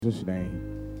Jesus' name,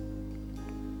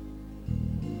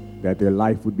 that their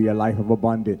life would be a life of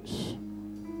abundance,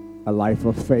 a life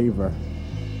of favor.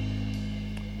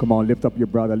 Come on, lift up your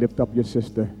brother, lift up your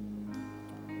sister.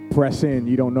 Press in.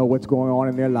 You don't know what's going on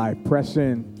in their life. Press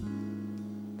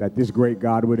in that this great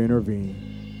God would intervene.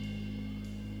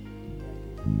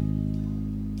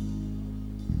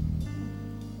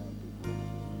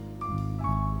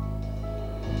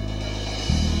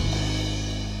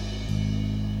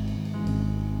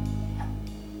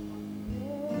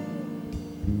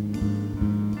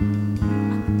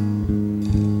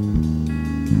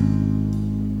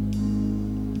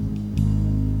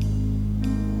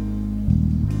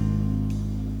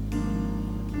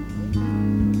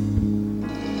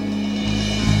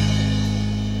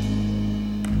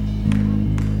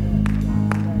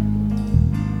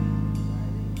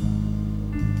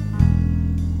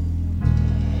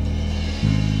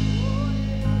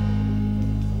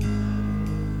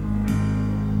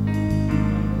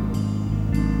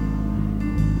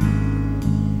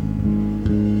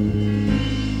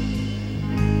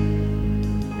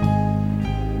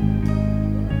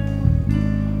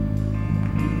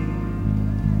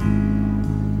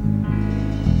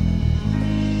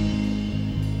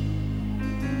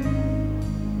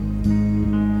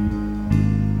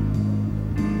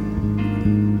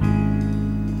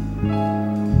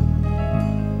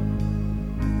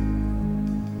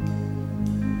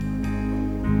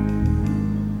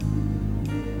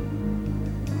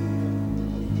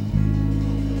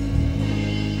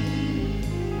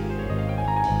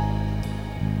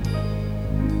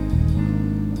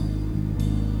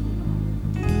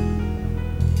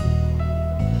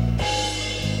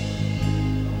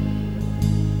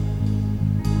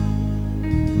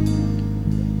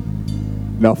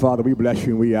 Now, Father, we bless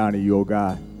you and we honor you, oh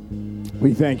God.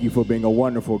 We thank you for being a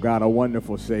wonderful God, a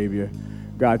wonderful Savior.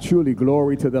 God, truly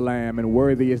glory to the Lamb, and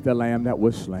worthy is the Lamb that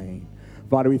was slain.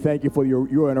 Father, we thank you for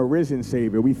you're an arisen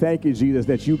Savior. We thank you, Jesus,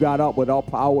 that you got up with all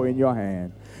power in your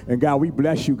hand. And God, we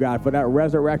bless you, God, for that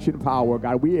resurrection power.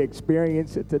 God, we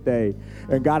experience it today.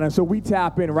 And God, and so we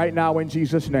tap in right now in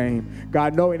Jesus' name.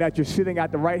 God, knowing that you're sitting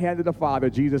at the right hand of the Father,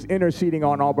 Jesus, interceding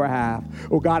on our behalf.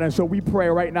 Oh God, and so we pray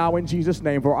right now in Jesus'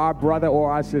 name for our brother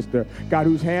or our sister, God,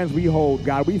 whose hands we hold.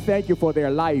 God, we thank you for their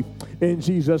life in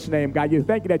Jesus' name. God, you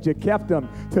thank you that you kept them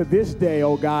to this day,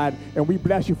 oh God, and we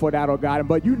bless you for that, oh God.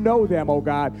 But you know them, oh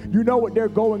God. You know what they're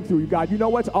going through, God. You know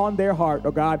what's on their heart,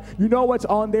 oh God. You know what's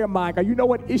on their mind, God. You know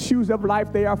what issues of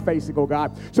life they are facing, oh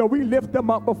God. So we lift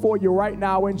them up before you right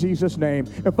now in Jesus' name.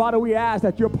 And Father, we ask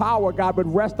that your power, God,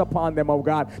 would rest upon them, oh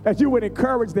God, that you would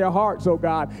encourage their hearts, oh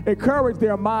God, encourage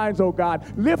their minds, oh God,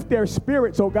 lift their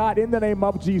spirits, oh God, in the name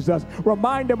of Jesus.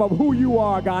 Remind them of who you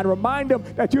are, God. Remind them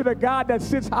that you're the God that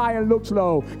sits high and looks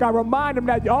low. God, remind them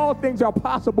that all things are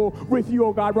possible with you,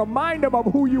 oh God. Remind them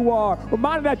of who you are.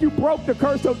 Remind them that you broke the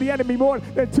curse of the enemy more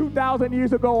than 2,000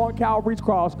 years ago on Calvary's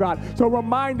cross, God. So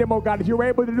remind them, oh God, that you're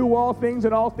able to do all things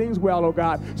and all things well, oh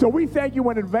God. So we thank you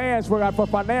in advance for, God, for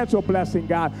financial blessing,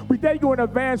 God. We thank you in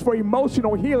advance for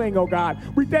emotional healing, oh God.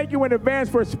 We thank you in advance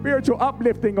for spiritual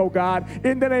uplifting, oh God,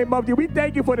 in the name of you. We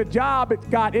thank you for the job,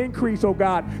 God, increase, oh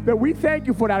God. That we thank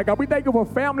you for that, God. We thank you for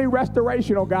family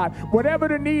restoration, oh God. Whatever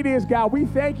the need is, God, we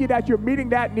thank you that you're meeting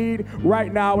that need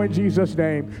right now in Jesus'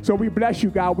 name. So we bless you,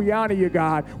 God. We honor you,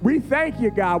 God. We thank you,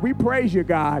 God. We praise you,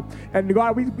 God. And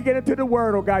God, we get into the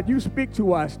word, oh God. You speak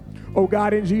to us, oh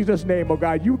God, in Jesus' name, oh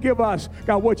God. You give us,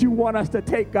 God, what you want us to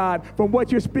take, God, from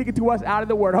what you're speaking to us out of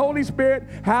the word. Holy Spirit,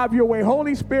 have your way.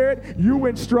 Holy Spirit, you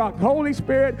instruct. Holy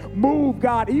Spirit, move,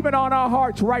 God, even on our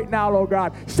hearts right now, oh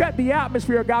God. Set the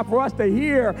atmosphere, God, for us to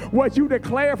hear what you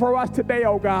declare for us today,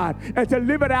 oh God, and to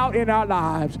live it out in our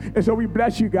lives. And so we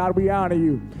bless you, God. We honor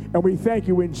you, and we thank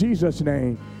you in Jesus'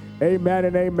 name. Amen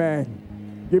and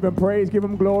amen. Give him praise, give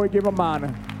him glory, give him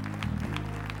honor.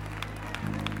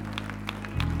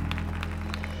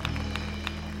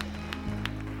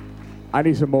 I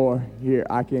need some more here.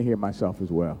 I can't hear myself as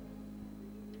well.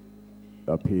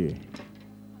 Up here.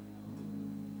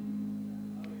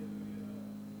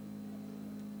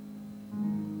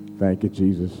 Thank you,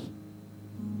 Jesus.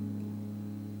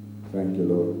 Thank you,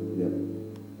 Lord. Yep.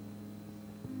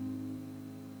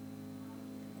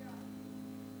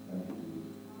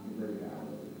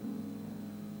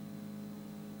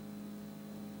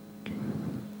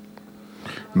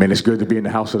 Man, it's good to be in the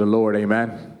house of the Lord.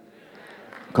 Amen.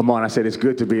 Come on, I said it's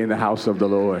good to be in the house of the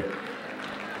Lord,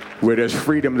 where there's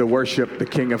freedom to worship the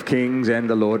King of Kings and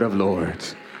the Lord of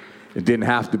Lords. It didn't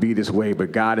have to be this way,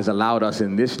 but God has allowed us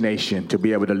in this nation to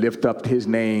be able to lift up his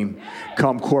name,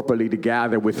 come corporately to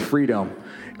gather with freedom,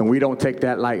 and we don't take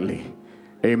that lightly.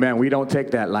 Amen. We don't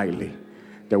take that lightly.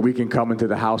 that we can come into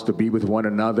the house to be with one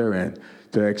another and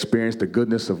to experience the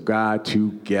goodness of God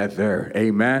together.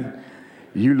 Amen.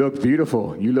 You look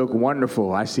beautiful. You look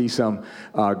wonderful. I see some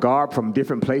garb from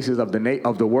different places of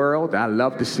the world. I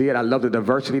love to see it. I love the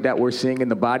diversity that we're seeing in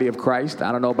the body of Christ.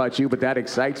 I don't know about you, but that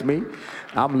excites me.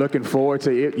 I'm looking forward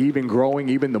to it even growing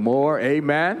even the more.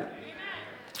 Amen.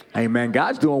 Amen.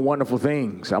 God's doing wonderful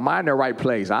things. Am I in the right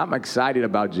place? I'm excited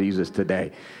about Jesus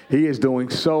today. He is doing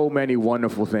so many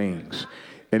wonderful things.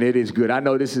 And it is good. I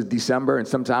know this is December, and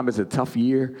sometimes it's a tough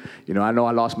year. You know, I know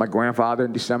I lost my grandfather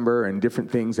in December and different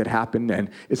things that happened, and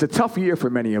it's a tough year for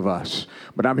many of us.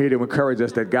 But I'm here to encourage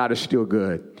us that God is still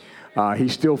good.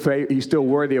 He's still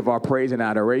worthy of our praise and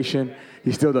adoration.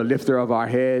 He's still the lifter of our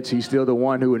heads. He's still the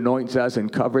one who anoints us and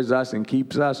covers us and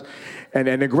keeps us.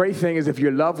 And the great thing is if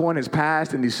your loved one has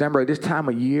passed in December at this time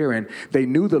of year and they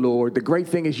knew the Lord, the great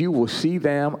thing is you will see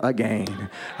them again.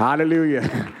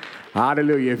 Hallelujah.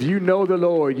 Hallelujah. If you know the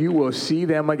Lord, you will see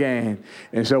them again.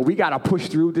 And so we got to push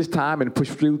through this time and push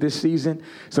through this season.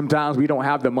 Sometimes we don't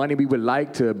have the money we would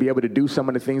like to be able to do some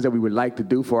of the things that we would like to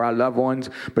do for our loved ones.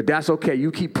 But that's okay.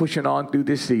 You keep pushing on through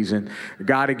this season.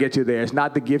 God will get you there. It's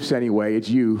not the gifts anyway. It's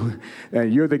you.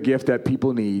 And you're the gift that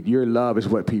people need. Your love is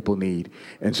what people need.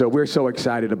 And so we're so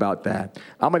excited about that.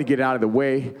 I'm going to get out of the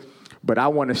way, but I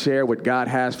want to share what God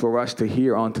has for us to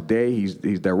hear on today. He's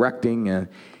directing and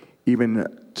even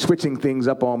switching things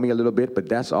up on me a little bit, but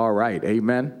that's all right.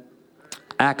 Amen.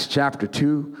 Acts chapter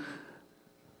 2.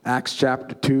 Acts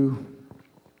chapter 2.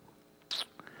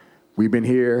 We've been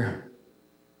here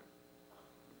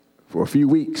for a few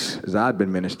weeks as I've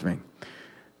been ministering.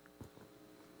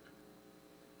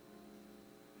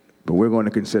 But we're going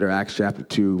to consider Acts chapter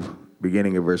 2,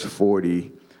 beginning at verse 40.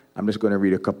 I'm just going to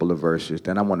read a couple of verses.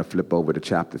 Then I want to flip over to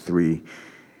chapter 3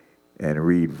 and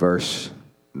read verse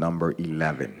number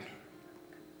 11.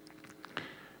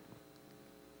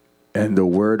 And the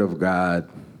word of God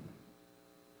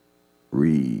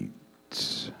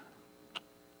reads,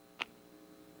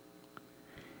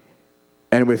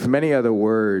 and with many other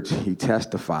words he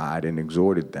testified and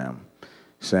exhorted them,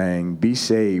 saying, be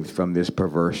saved from this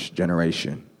perverse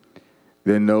generation.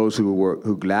 Then those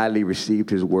who gladly received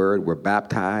his word were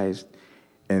baptized,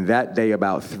 and that day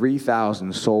about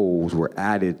 3,000 souls were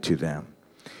added to them.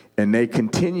 And they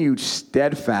continued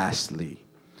steadfastly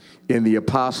in the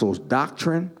apostles'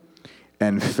 doctrine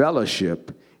and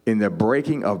fellowship, in the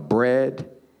breaking of bread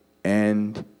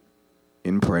and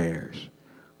in prayers.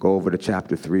 Go over to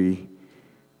chapter 3.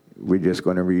 We're just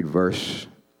going to read verse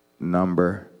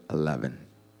number 11.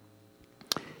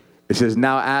 It says,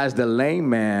 now as the lame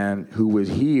man who was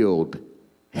healed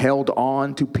held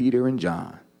on to Peter and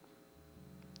John,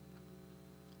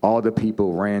 all the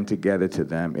people ran together to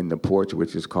them in the porch,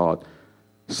 which is called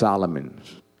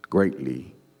Solomon's,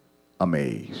 greatly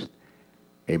amazed.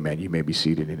 Amen. You may be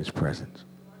seated in his presence.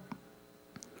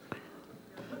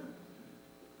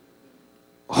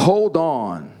 Hold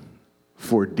on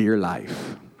for dear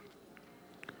life.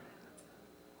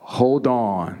 Hold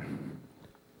on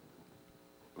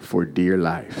for dear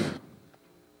life.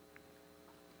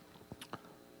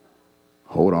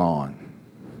 Hold on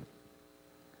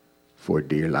for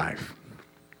dear life.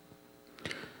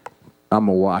 I'm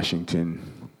a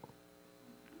Washington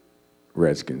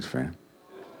Redskins fan.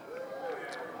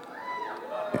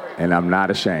 And I'm not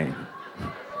ashamed.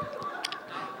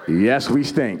 Yes, we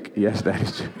stink. Yes, that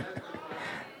is true.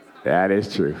 That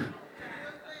is true.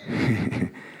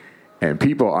 And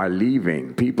people are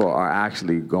leaving. People are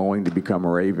actually going to become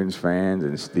Ravens fans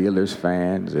and Steelers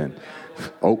fans and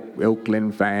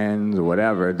Oakland fans or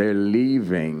whatever. They're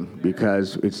leaving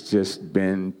because it's just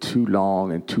been too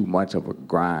long and too much of a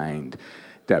grind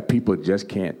that people just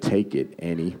can't take it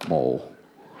anymore.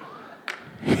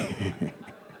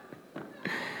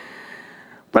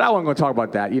 But I wasn't going to talk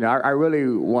about that. You know, I really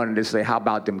wanted to say, how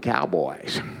about them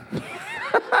Cowboys?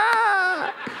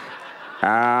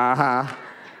 Uh-huh.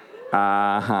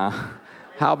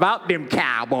 How about them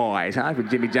Cowboys? Huh? That's what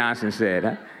Jimmy Johnson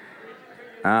said.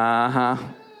 Huh? Uh-huh.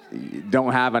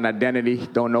 Don't have an identity.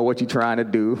 Don't know what you're trying to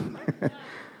do.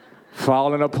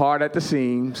 Falling apart at the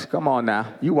seams. Come on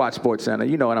now. You watch SportsCenter.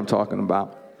 You know what I'm talking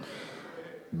about.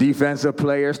 Defensive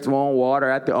players throwing water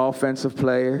at the offensive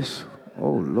players.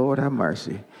 Oh, Lord have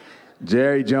mercy.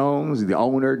 Jerry Jones, the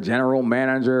owner, general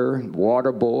manager,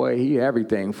 water boy, he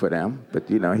everything for them.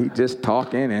 But, you know, he just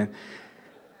talking and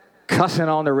cussing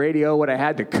on the radio when I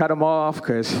had to cut him off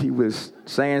because he was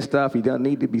saying stuff he doesn't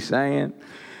need to be saying.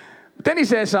 But then he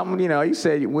said something, you know, he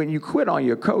said, when you quit on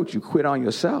your coach, you quit on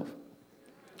yourself.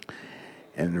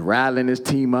 And rattling his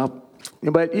team up,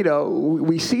 But,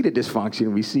 we see the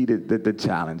dysfunction. We see the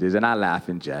challenges. And I laugh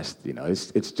and jest.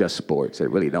 It's just sports. It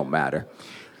really don't matter.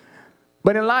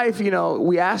 But in life,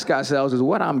 we ask ourselves, is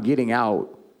what I'm getting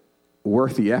out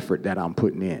worth the effort that I'm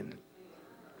putting in?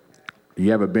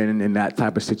 You ever been in that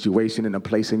type of situation, in a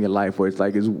place in your life where it's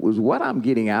like, is what I'm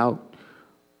getting out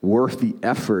worth the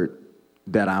effort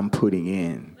that I'm putting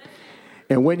in?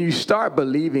 And when you start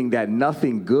believing that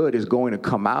nothing good is going to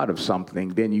come out of something,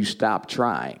 then you stop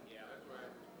trying.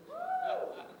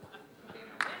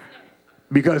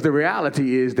 Because the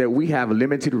reality is that we have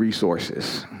limited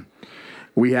resources.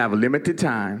 We have limited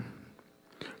time.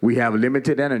 We have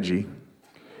limited energy.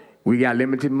 We got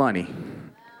limited money.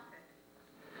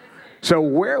 So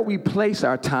where we place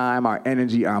our time, our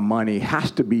energy, our money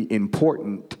has to be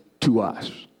important to us.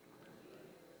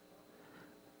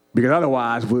 Because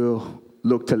otherwise we'll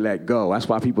look to let go. That's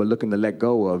why people are looking to let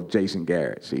go of Jason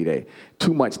Garrett. See, they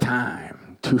too much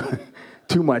time,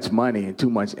 too much money, and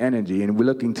too much energy, and we're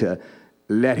looking to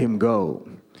let him go.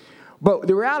 But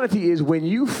the reality is when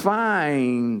you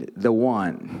find the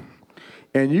one,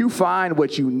 and you find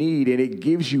what you need, and it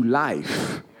gives you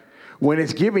life, when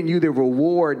it's giving you the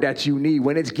reward that you need,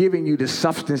 when it's giving you the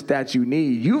substance that you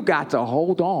need, you've got to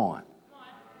hold on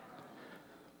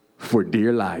for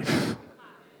dear life.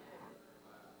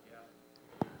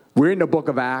 We're in the book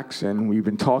of Acts, and we've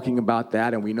been talking about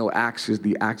that, and we know Acts is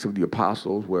the Acts of the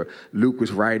Apostles, where Luke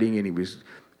was writing, and he was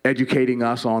educating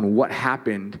us on what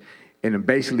happened in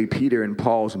basically Peter and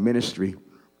Paul's ministry.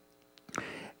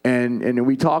 And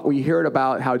we heard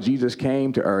about how Jesus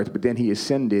came to earth, but then he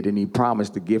ascended and he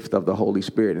promised the gift of the Holy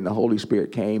Spirit. And the Holy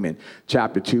Spirit came in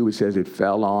chapter 2. It says it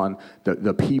fell on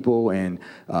the people, and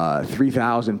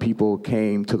 3,000 people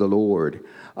came to the Lord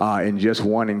in just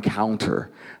one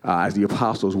encounter as the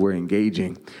apostles were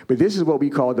engaging. But this is what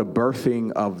we call the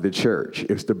birthing of the church.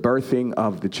 It's the birthing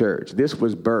of the church. This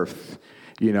was birthed,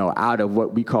 out of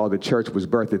what we call the church was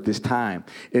birthed at this time.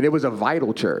 And it was a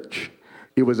vital church.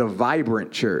 It was a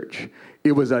vibrant church.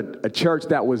 It was a church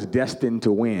that was destined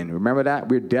to win. Remember that?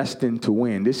 We're destined to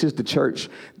win. This is the church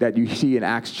that you see in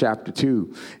Acts chapter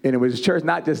 2. And it was a church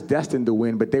not just destined to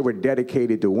win, but they were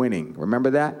dedicated to winning.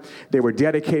 Remember that? They were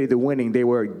dedicated to winning. They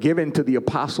were given to the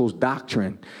apostles'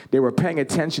 doctrine. They were paying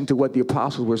attention to what the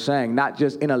apostles were saying, not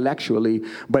just intellectually,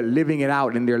 but living it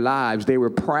out in their lives. They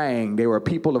were praying. They were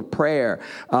people of prayer.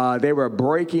 They were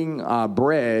breaking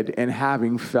bread and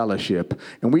having fellowship.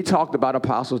 And we talked about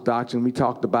apostles' doctrine. We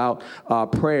talked about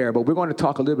prayer, but we're going to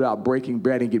talk a little bit about breaking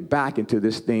bread and get back into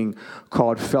this thing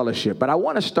called fellowship. But I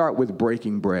want to start with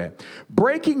breaking bread.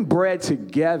 Breaking bread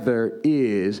together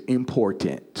is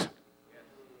important.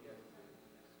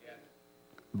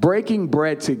 Breaking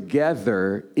bread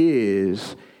together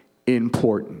is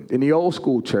important. In the old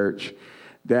school church,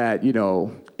 that,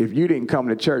 if you didn't come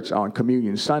to church on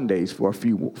communion Sundays for a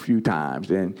few times,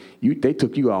 then they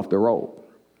took you off the roll.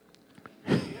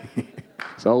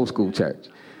 It's old school church.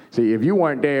 See, if you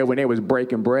weren't there when they was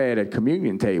breaking bread at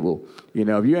communion table,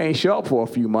 if you ain't show up for a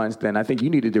few months, then I think you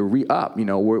needed to re-up,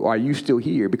 are you still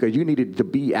here? Because you needed to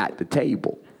be at the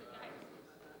table.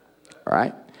 All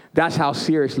right? That's how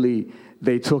seriously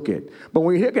they took it. But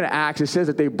when you look at Acts, it says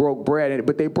that they broke bread,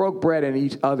 but they broke bread in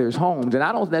each other's homes. And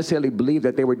I don't necessarily believe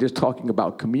that they were just talking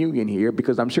about communion here,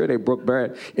 because I'm sure they broke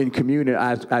bread in communion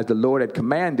as the Lord had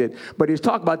commanded. But he's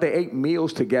talking about they ate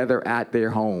meals together at their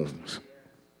homes.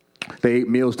 They ate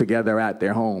meals together at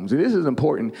their homes. And this is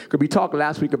important because we talked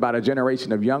last week about a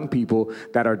generation of young people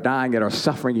that are dying, that are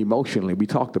suffering emotionally. We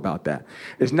talked about that.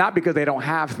 It's not because they don't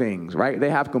have things, right? They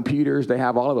have computers. They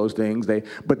have all of those things.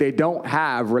 But they don't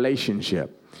have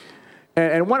relationship.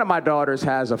 And one of my daughters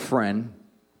has a friend.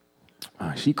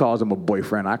 She calls him a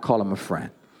boyfriend. I call him a friend.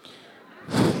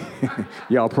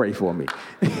 Y'all pray for me.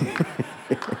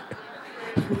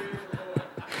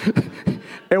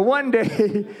 And one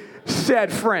day,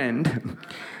 said friend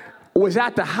was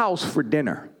at the house for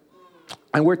dinner,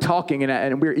 and we're talking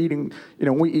and we're eating.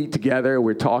 We eat together,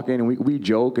 we're talking, and we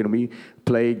joke and we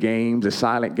play games, a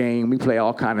silent game. We play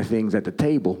all kind of things at the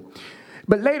table.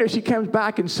 But later she comes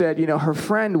back and said, her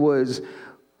friend was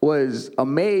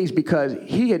amazed because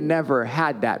he had never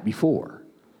had that before.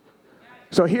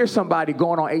 So here's somebody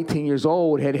going on 18 years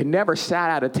old, had never sat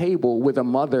at a table with a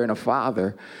mother and a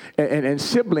father and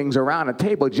siblings around a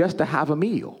table just to have a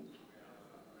meal.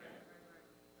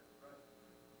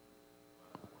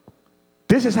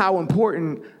 This is how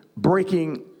important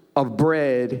breaking of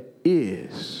bread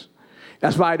is.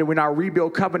 That's why when our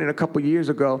Rebuild Covenant a couple years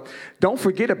ago, don't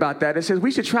forget about that. It says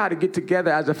we should try to get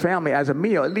together as a family, as a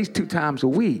meal, at least 2 times a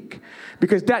week.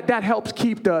 Because that helps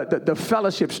keep the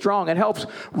fellowship strong. It helps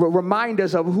remind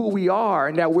us of who we are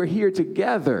and that we're here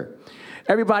together.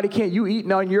 Everybody can't, you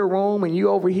eating on your room and you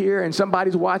over here and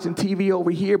somebody's watching TV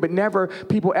over here, but never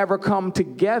people ever come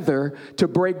together to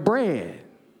break bread.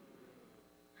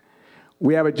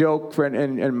 We have a joke,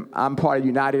 and I'm part of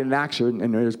United in Action,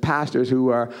 and there's pastors who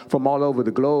are from all over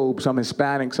the globe, some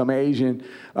Hispanic, some Asian,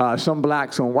 some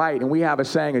black, some white, and we have a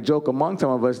saying, a joke among some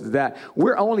of us, that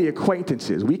we're only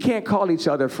acquaintances. We can't call each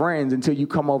other friends until you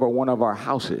come over one of our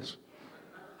houses,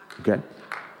 okay?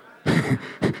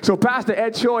 So Pastor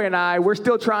Ed Choi and I, we're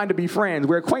still trying to be friends.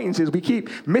 We're acquaintances. We keep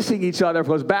missing each other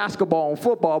for basketball and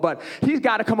football, but he's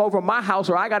got to come over my house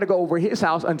or I got to go over his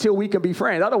house until we can be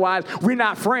friends. Otherwise, we're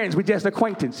not friends. We're just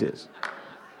acquaintances.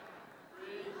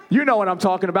 You know what I'm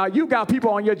talking about. You've got people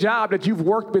on your job that you've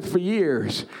worked with for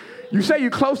years. You say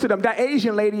you're close to them. That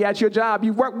Asian lady at your job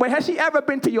you work with, has she ever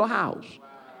been to your house?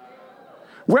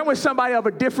 When was somebody of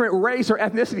a different race or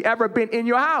ethnicity ever been in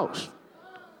your house?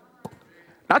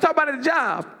 I'm talking about at the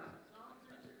job.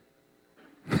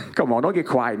 Come on, don't get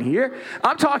quiet in here.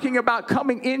 I'm talking about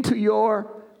coming into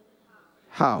your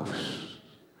house.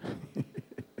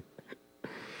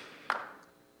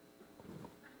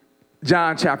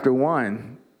 John chapter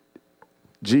 1,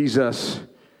 Jesus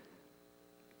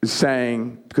is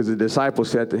saying, because the disciples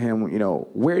said to him,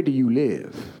 where do you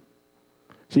live?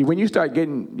 See, when you start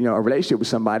getting, a relationship with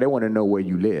somebody, they want to know where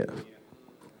you live.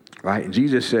 Right? And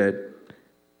Jesus said,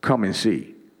 come and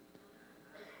see.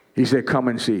 He said, come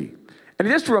and see. And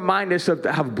just to remind us of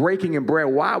how breaking in bread,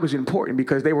 why it was important,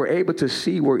 because they were able to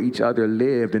see where each other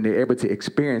lived and they're able to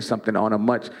experience something on a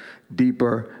much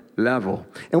deeper level.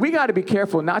 And we got to be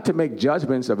careful not to make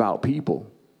judgments about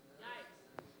people.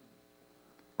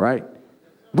 Right?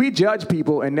 We judge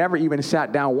people and never even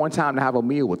sat down one time to have a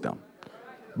meal with them.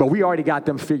 But we already got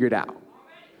them figured out.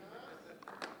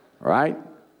 Right?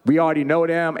 We already know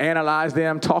them, analyze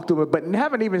them, talk to them, but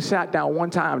haven't even sat down one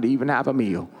time to even have a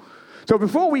meal. So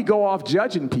before we go off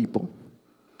judging people,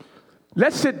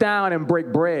 let's sit down and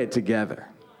break bread together.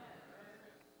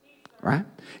 Right?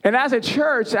 And as a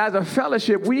church, as a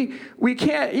fellowship, we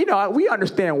can't, we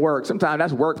understand work. Sometimes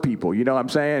that's work people, you know what I'm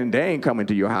saying? They ain't coming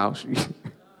to your house.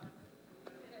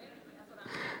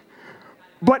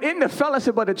 But in the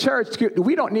fellowship of the church,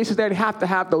 we don't necessarily have to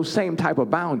have those same type of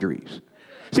boundaries.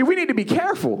 See, we need to be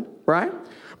careful, right?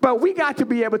 But we got to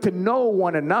be able to know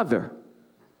one another.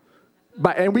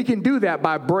 And we can do that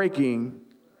by breaking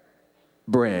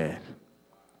bread.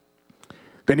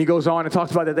 Then he goes on and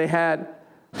talks about that they had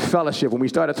fellowship. When we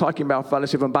started talking about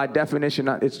fellowship, and by definition,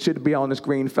 it should be on the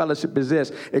screen, fellowship is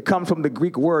this. It comes from the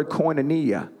Greek word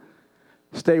koinonia.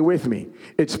 Stay with me.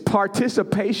 It's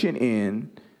participation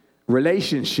in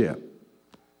relationship,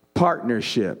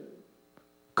 partnership,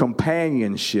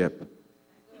 companionship,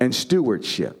 and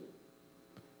stewardship.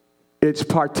 It's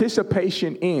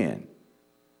participation in,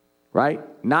 right?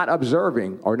 Not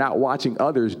observing or not watching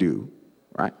others do,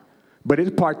 right? But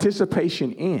it's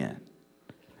participation in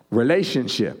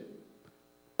relationship,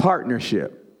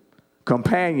 partnership,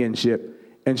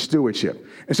 companionship, and stewardship.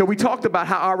 And so we talked about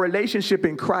how our relationship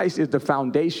in Christ is the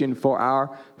foundation for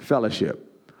our fellowship.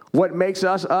 What makes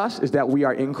us us is that we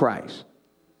are in Christ.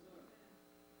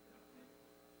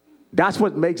 That's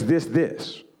what makes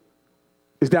this,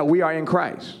 is that we are in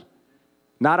Christ.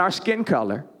 Not our skin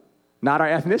color, not our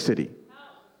ethnicity,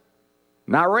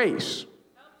 not race.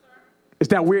 It's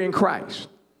that we're in Christ.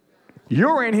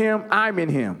 You're in him, I'm in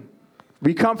him.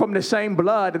 We come from the same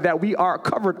blood, that we are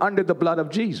covered under the blood of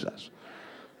Jesus.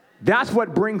 That's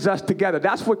what brings us together.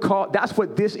 That's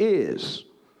what this is.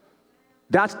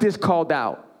 That's this called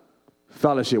out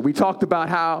fellowship. We talked about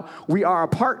how we are a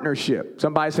partnership.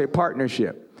 Somebody say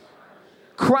partnership.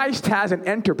 Christ has an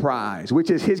enterprise,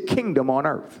 which is his kingdom on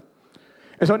earth.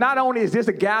 And so not only is this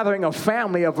a gathering of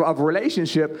family, of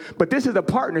relationship, but this is a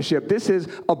partnership. This is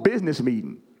a business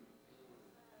meeting.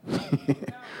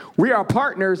 We are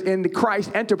partners in the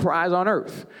Christ enterprise on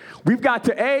earth. We've got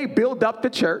to A, build up the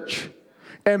church,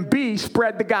 and B,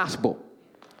 spread the gospel.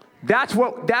 That's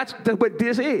what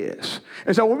this is.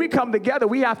 And so when we come together,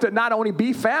 we have to not only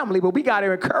be family, but we got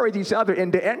to encourage each other in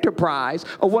the enterprise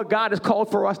of what God has called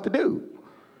for us to do.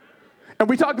 And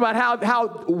we talked about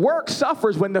how work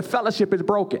suffers when the fellowship is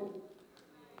broken.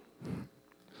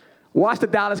 Watch the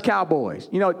Dallas Cowboys.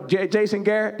 You know, Jason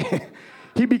Garrett,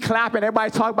 he be clapping. Everybody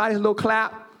talk about his little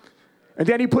clap. And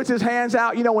then he puts his hands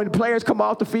out. You know, when players come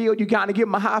off the field, you kind of give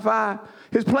them a high five.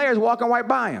 His players walking right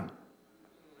by him.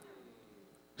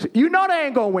 So you know they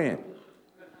ain't going to win.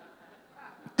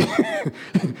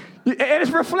 And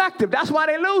it's reflective. That's why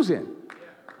they're losing.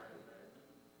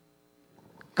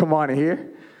 Come on in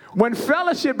here. When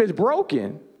fellowship is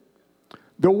broken,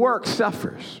 the work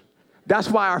suffers. That's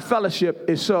why our fellowship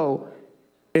is so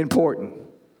important.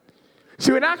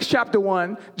 See, in Acts chapter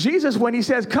 1, Jesus, when he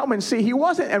says come and see, he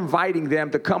wasn't inviting them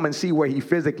to come and see where he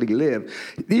physically lived.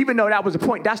 Even though that was the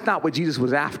point, that's not what Jesus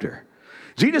was after.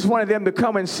 Jesus wanted them to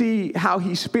come and see how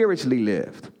he spiritually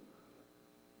lived.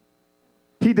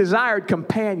 He desired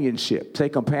companionship, say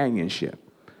companionship,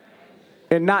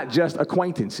 and not just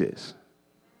acquaintances.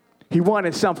 He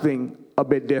wanted something a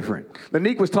bit different.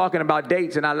 Lanique was talking about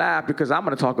dates, and I laughed because I'm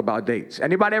going to talk about dates.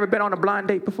 Anybody ever been on a blind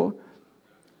date before?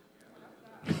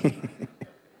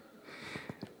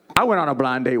 I went on a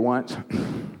blind date once.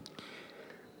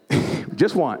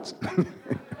 Just once.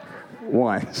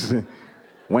 Once.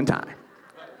 One time.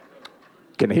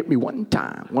 Can it hit me one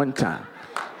time? One time.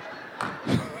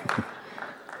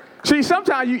 See,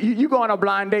 sometimes you go on a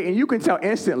blind date and you can tell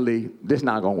instantly this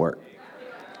not going to work.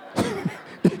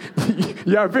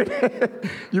 You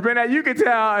been there, you can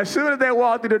tell as soon as they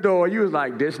walk through the door, you was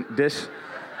like, this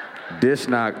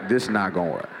not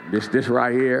gonna work. This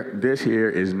right here, this here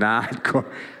is not going.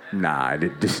 Nah,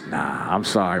 I'm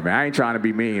sorry, man. I ain't trying to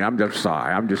be mean. I'm just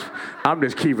sorry. I'm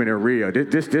just keeping it real.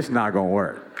 This not gonna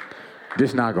work.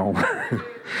 This not gonna work.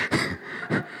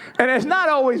 And it's not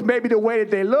always maybe the way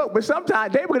that they look, but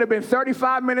sometimes they would have been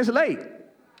 35 minutes late.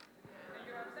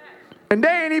 And they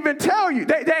ain't even tell you.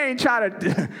 They ain't try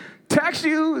to text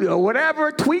you or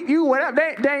whatever, tweet you,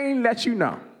 whatever. They ain't let you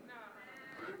know.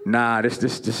 Nah, this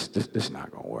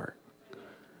not gonna work.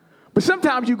 But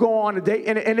sometimes you go on a date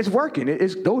and it's working. They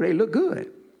look good.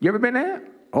 You ever been there?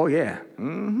 Oh yeah.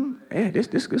 Mm-hmm. Yeah,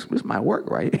 this might work,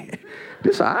 right?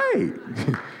 This all right.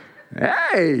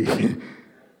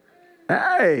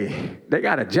 Hey, they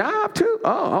got a job too? Oh,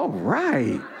 all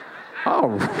right. All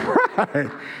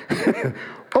right.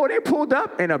 Oh, they pulled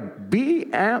up in a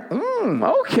BM.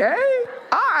 Okay.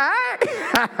 All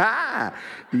right.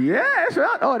 Yes.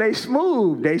 Oh, they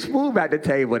smooth. They smooth at the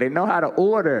table. They know how to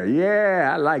order.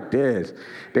 Yeah, I like this.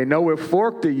 They know what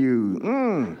fork to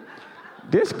use.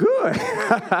 This good.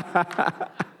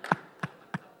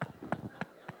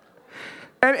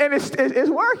 And it's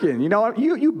working. You know,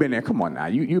 you've been there. Come on now.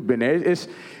 You've been there.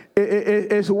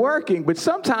 It's working, but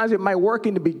sometimes it might work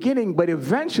in the beginning, but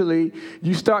eventually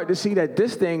you start to see that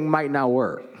this thing might not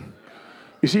work.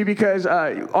 You see, because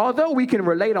although we can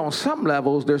relate on some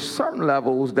levels, there's certain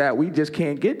levels that we just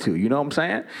can't get to. You know what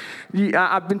I'm saying?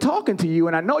 I've been talking to you,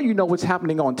 and I know you know what's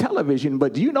happening on television,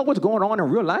 but do you know what's going on in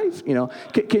real life? You know,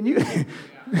 can you...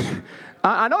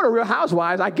 I know the Real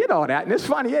Housewives. I get all that, and it's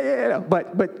funny. Yeah.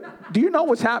 But do you know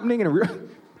what's happening in real...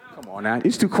 Come on now.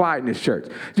 It's too quiet in this church.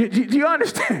 Do you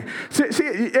understand? See,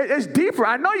 it's deeper.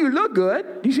 I know you look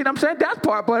good. You see what I'm saying? That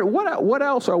part. But what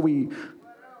else are we...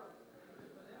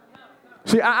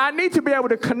 See, I need to be able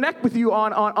to connect with you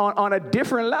on a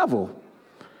different level.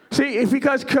 See, it's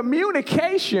because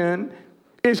communication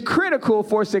is critical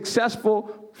for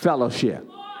successful fellowship.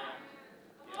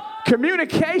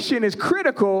 Communication is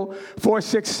critical for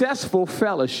successful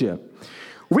fellowship.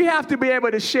 We have to be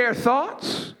able to share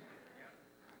thoughts,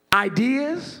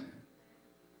 ideas,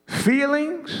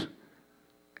 feelings,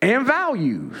 and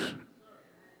values.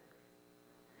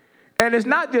 And it's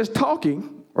not just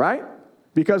talking, right?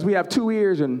 Because we have 2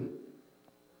 ears and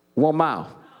 1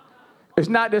 mouth. It's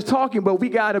not just talking, but we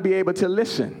got to be able to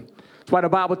listen. That's why the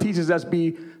Bible teaches us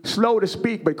be slow to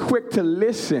speak, but quick to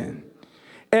listen.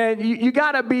 And you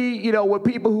got to be, with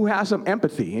people who have some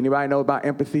empathy. Anybody know about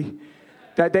empathy?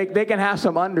 That they can have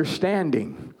some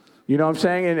understanding. You know what I'm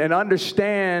saying? And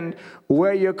understand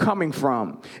where you're coming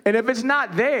from. And if it's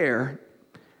not there,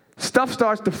 stuff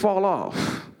starts to fall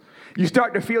off. You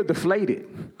start to feel deflated.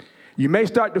 You may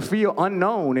start to feel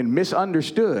unknown and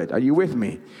misunderstood. Are you with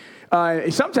me?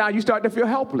 Sometimes you start to feel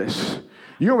helpless.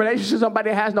 You're in a relationship with somebody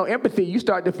that has no empathy. You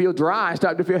start to feel dry,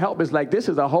 start to feel helpless, like this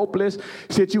is a hopeless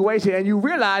situation, and you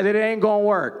realize that it ain't going to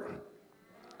work.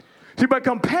 See, but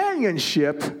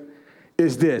companionship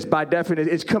is this, by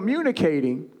definition. It's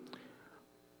communicating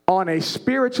on a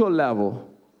spiritual level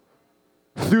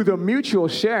through the mutual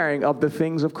sharing of the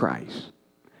things of Christ.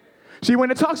 See, when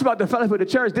it talks about the fellowship of the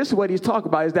church, this is what he's talking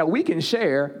about, is that we can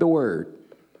share the word.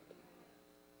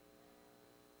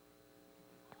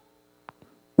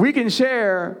 We can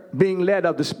share being led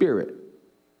of the Spirit.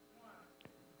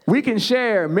 We can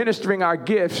share ministering our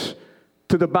gifts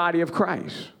to the body of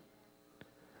Christ.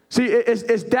 See,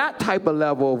 it's that type of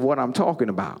level of what I'm talking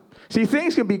about. See,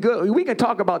 things can be good. We can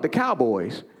talk about the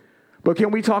Cowboys, but can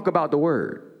we talk about the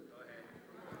word?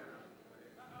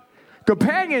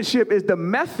 Companionship is the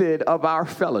method of our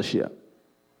fellowship.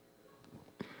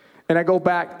 And I go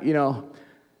back,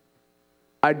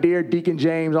 our dear Deacon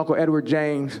James, Uncle Edward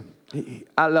James,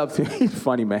 I loved him. He's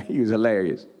funny, man. He was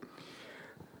hilarious.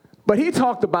 But he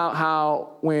talked about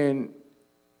how when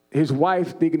his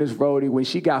wife, Deaconess Rhodey, when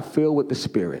she got filled with the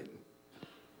Spirit,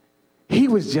 he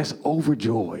was just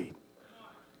overjoyed.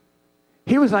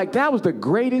 He was like, that was the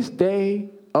greatest day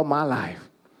of my life.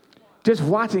 Just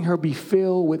watching her be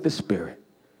filled with the Spirit.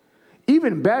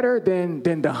 Even better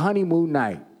than the honeymoon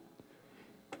night.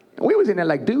 We was in there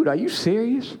like, dude, are you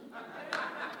serious?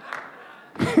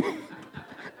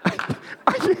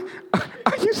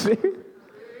 Are you serious?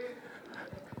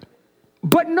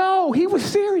 But no, he was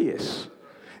serious.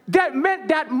 That meant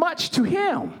that much to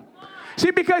him. See,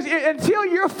 because until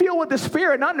you're filled with the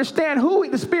Spirit and understand who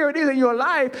the Spirit is in your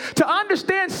life, to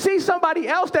understand, see somebody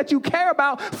else that you care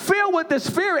about filled with the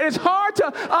Spirit, it's hard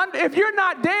to, if you're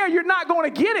not there, you're not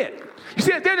going to get it. You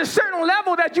see, there's a certain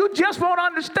level that you just won't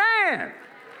understand.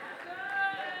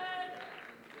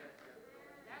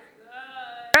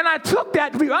 And I took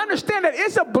that, we understand that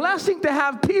it's a blessing to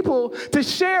have people to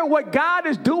share what God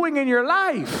is doing in your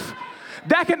life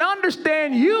that can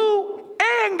understand you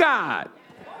and God.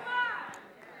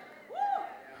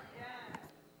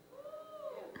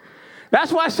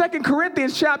 That's why 2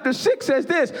 Corinthians chapter 6 says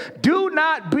this, do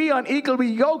not be unequally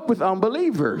yoked with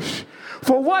unbelievers.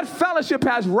 For what fellowship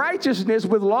has righteousness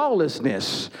with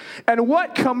lawlessness? And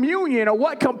what communion or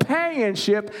what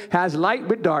companionship has light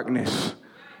with darkness?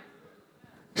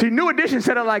 See, New Edition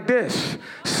said it like this.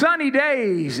 Sunny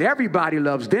days, everybody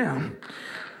loves them.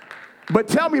 But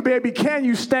tell me, baby, can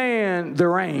you stand the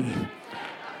rain?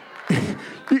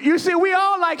 You see, we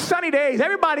all like sunny days.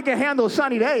 Everybody can handle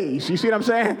sunny days. You see what I'm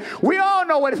saying? We all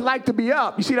know what it's like to be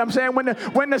up. You see what I'm saying?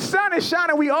 When the sun is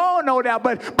shining, we all know that.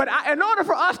 But in order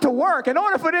for us to work, in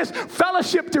order for this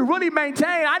fellowship to really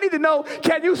maintain, I need to know,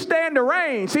 can you stand the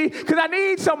rain? See, because I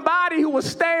need somebody who will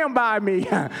stand by me.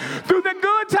 Through the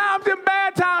good times and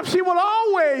bad times, she will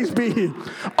always be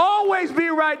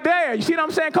right there. You see what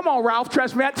I'm saying? Come on, Ralph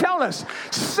Tresmat, tell us.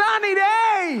 Sunny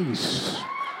days.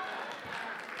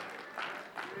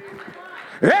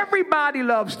 Everybody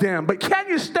loves them, but can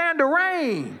you stand the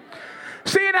rain?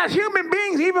 See, and as human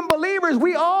beings, even believers,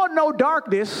 we all know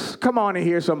darkness. Come on in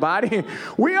here, somebody.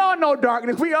 We all know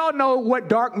darkness. We all know what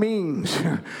dark means.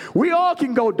 We all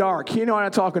can go dark. You know what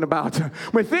I'm talking about.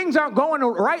 When things aren't going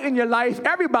right in your life,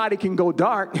 everybody can go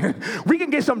dark. We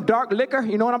can get some dark liquor.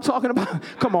 You know what I'm talking about?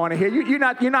 Come on in here. You're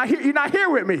not here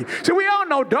with me. So we all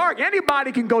know dark.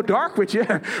 Anybody can go dark with you.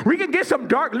 We can get some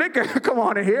dark liquor. Come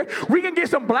on in here. We can get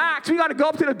some blacks. We got to go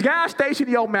up to the gas station.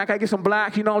 Yo, man, can I get some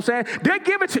blacks? You know what I'm saying? They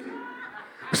give it to.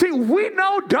 See, we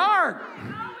know dark.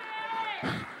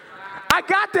 I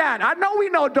got that. I know we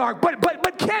know dark,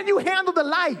 but can you handle the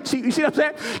light? See, you see what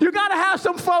I'm saying? You got to have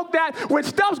some folk that when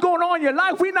stuff's going on in your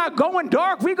life, we're not going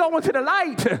dark, we're going to the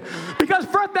light. Because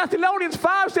 1 Thessalonians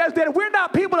 5 says that we're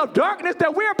not people of darkness,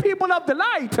 that we're people of the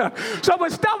light. So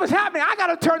when stuff is happening, I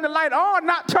got to turn the light on,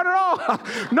 not turn it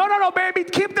off. No, baby,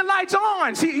 keep the lights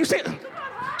on. See, you see,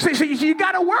 you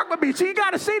got to work with me. See, you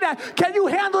got to see that. Can you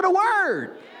handle the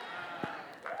word?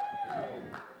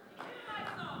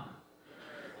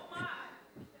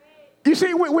 You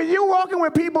see, when you're walking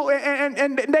with people and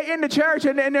they're in the church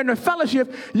and they're in the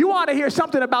fellowship, you ought to hear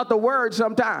something about the word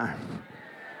sometime.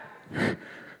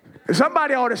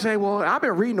 Somebody ought to say, well, I've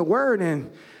been reading the word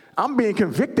and I'm being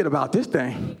convicted about this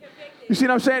thing. You see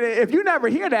what I'm saying? If you never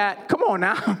hear that, come on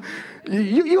now.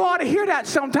 You ought to hear that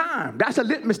sometime. That's a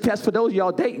litmus test for those of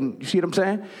y'all dating. You see what I'm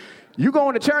saying? You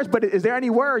going to church, but is there any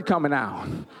word coming out?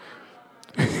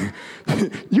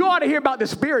 You ought to hear about the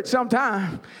Spirit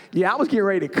sometime. Yeah, I was getting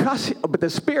ready to cuss, but the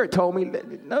Spirit told me,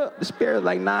 no, the Spirit was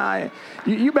like, nah,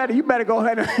 you better go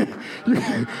ahead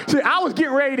and, see, I was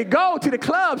getting ready to go to the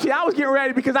club. See, I was getting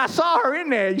ready because I saw her in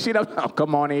there. You see, oh,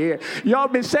 come on in here. Y'all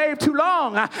been saved too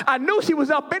long. I knew she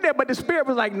was up in there, but the Spirit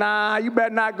was like, nah, you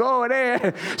better not go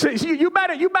there. So you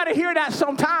better hear that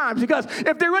sometimes, because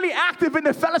if they're really active in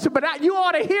the fellowship, but you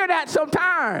ought to hear that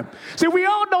sometime. See, we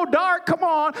all know dark, come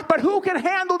on, but who can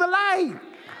handle the light?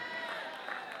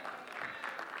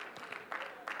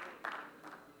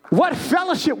 What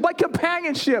fellowship, what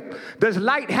companionship does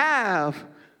light have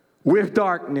with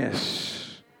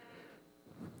darkness?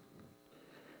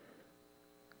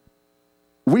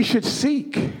 We should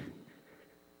seek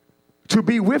to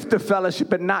be with the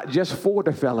fellowship and not just for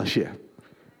the fellowship.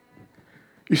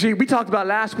 You see, we talked about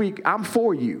last week, I'm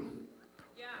for you.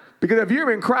 Because if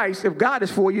you're in Christ, if God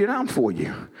is for you, then I'm for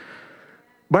you.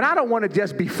 But I don't want to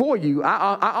just be for you.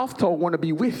 I often want to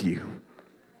be with you.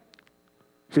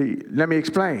 See, let me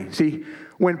explain. See,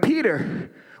 when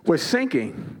Peter was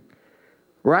sinking,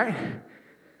 right?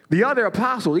 The other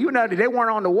apostles, even though they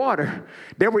weren't on the water,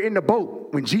 they were in the boat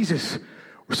when Jesus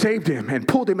saved him and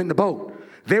pulled him in the boat.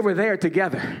 They were there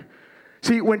together.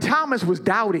 See, when Thomas was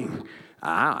doubting,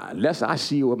 unless I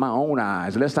see it with my own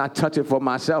eyes, unless I touch it for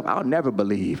myself, I'll never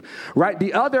believe, right?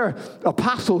 The other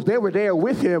apostles, they were there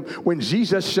with him when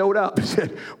Jesus showed up and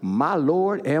said, my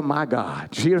Lord and my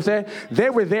God. You see what I'm saying? They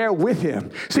were there with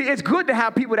him. See, it's good to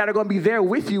have people that are going to be there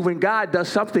with you when God does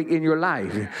something in your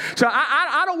life. So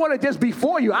I don't want to just be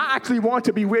for you. I actually want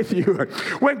to be with you.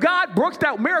 When God works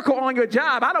that miracle on your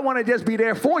job, I don't want to just be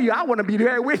there for you. I want to be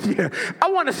there with you. I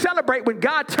want to celebrate when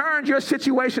God turns your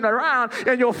situation around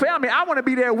in your family. I want to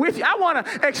be there with you. I want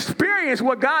to experience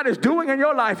what God is doing in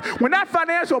your life. When that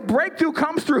financial breakthrough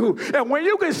comes through, and when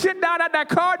you can sit down at that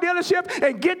car dealership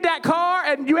and get that car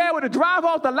and you're able to drive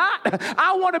off the lot,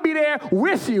 I want to be there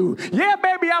with you. Yeah,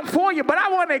 baby, I'm for you, but I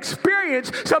want to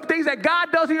experience some things that God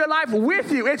does in your life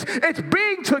with you. It's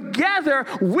being together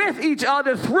with each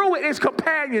other through it is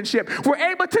companionship. We're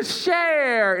able to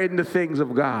share in the things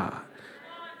of God.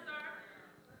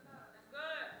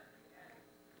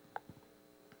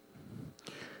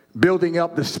 Building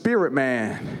up the spirit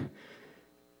man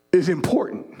is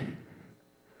important.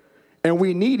 And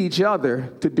we need each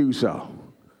other to do so.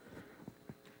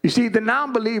 You see, the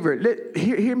non-believer,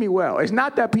 hear me well. It's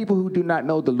not that people who do not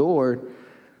know the Lord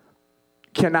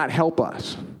cannot help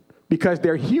us because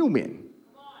they're human.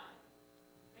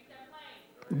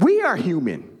 We are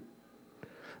human.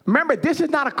 Remember, this is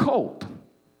not a cult.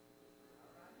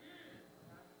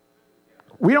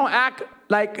 We don't act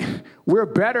like we're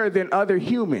better than other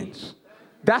humans.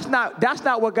 That's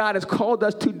not what God has called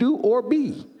us to do or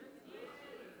be.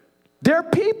 They're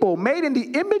people made in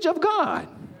the image of God.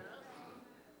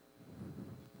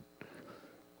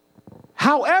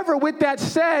 However, with that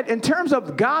said, in terms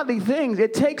of godly things,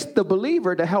 it takes the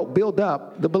believer to help build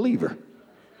up the believer.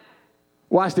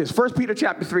 Watch this. 1 Peter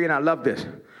chapter 3, and I love this.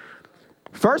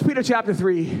 1 Peter chapter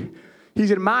 3,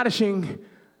 he's admonishing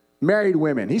married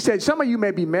women. He said, some of you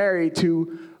may be married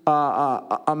to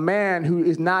a man who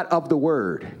is not of the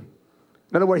word.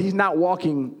 In other words, he's not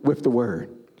walking with the word.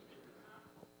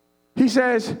 He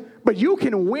says, but you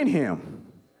can win him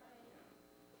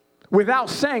without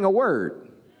saying a word.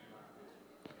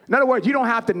 In other words, you don't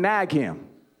have to nag him.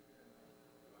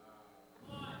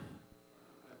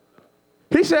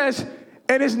 He says,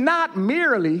 and it's not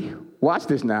merely, watch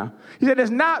this now. He said,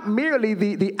 it's not merely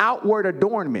the outward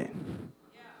adornment,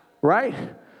 right,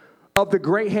 of the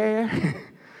gray hair,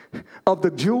 of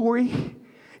the jewelry,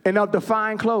 and of the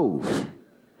fine clothes.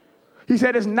 He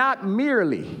said, it's not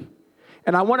merely,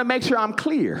 and I want to make sure I'm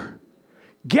clear,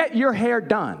 get your hair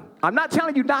done. I'm not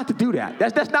telling you not to do that.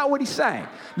 That's not what he's saying.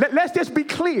 Let's just be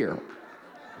clear,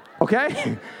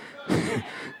 okay?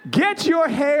 Get your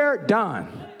hair done.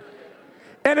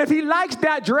 And if he likes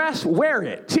that dress, wear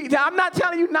it. See, I'm not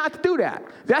telling you not to do that.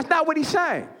 That's not what he's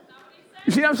saying.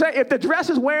 You see what I'm saying? If the dress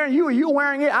is wearing you or you're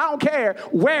wearing it, I don't care.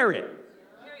 Wear it.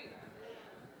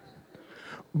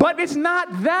 But it's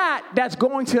not that's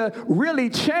going to really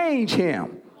change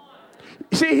him.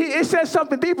 See, it says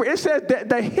something deeper. It says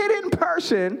the hidden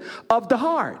person of the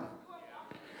heart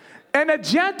and a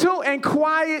gentle and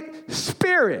quiet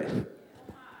spirit.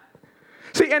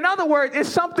 See, in other words, it's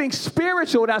something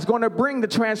spiritual that's going to bring the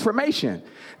transformation,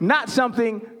 not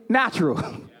something natural.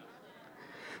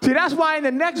 See, that's why in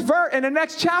the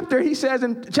next chapter, he says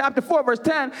in chapter 4, verse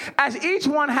 10, as each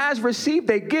one has received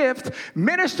a gift,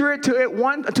 minister it to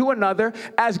one to another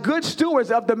as good stewards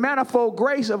of the manifold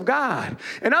grace of God.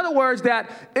 In other words,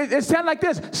 that it sounds like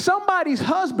this. Somebody's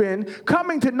husband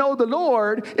coming to know the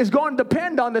Lord is going to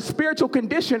depend on the spiritual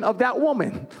condition of that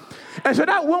woman. And so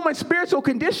that woman's spiritual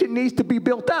condition needs to be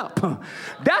built up.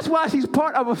 That's why she's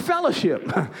part of a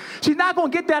fellowship. She's not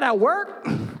going to get that at work.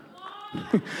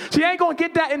 She ain't going to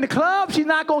get that in the club. She's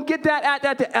not going to get that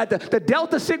at the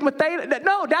Delta Sigma Theta.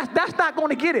 No, that's not going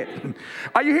to get it.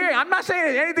 Are you hearing? I'm not saying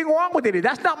there's anything wrong with it.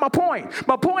 That's not my point.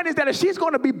 My point is that if she's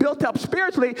going to be built up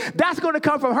spiritually, that's going to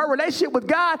come from her relationship with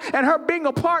God and her being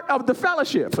a part of the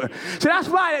fellowship. So that's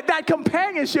why that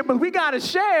companionship, and we got to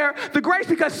share the grace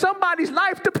because somebody's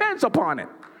life depends upon it.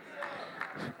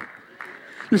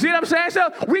 You see what I'm saying?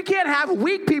 So we can't have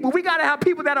weak people. We got to have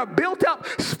people that are built up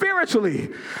spiritually.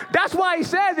 That's why he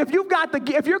says if you're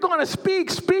going to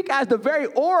speak as the very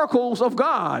oracles of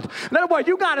God. In other words,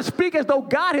 you got to speak as though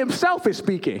God himself is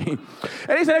speaking.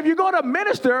 And he said if you're going to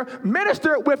minister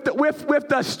with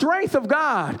the strength of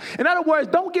God. In other words,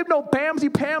 don't give no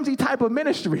pamsy type of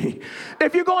ministry.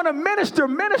 If you're going to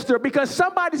minister because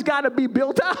somebody's got to be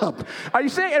built up. Are you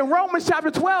saying? In Romans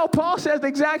chapter 12, Paul says the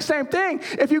exact same thing.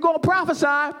 If you're going to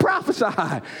prophesy.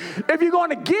 If you're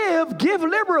going to give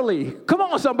liberally. Come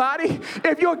on, somebody.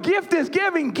 If your gift is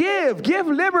giving, give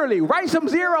liberally. Write some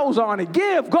zeros on it.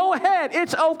 Give. Go ahead.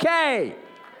 It's okay.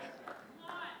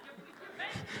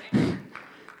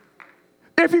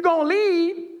 If you're going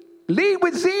to lead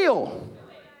with zeal.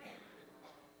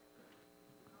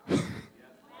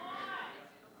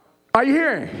 Are you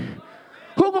hearing?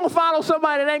 Who's going to follow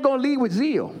somebody that ain't going to lead with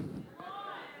zeal?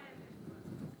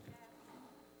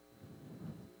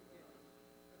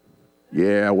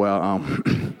 Yeah, well,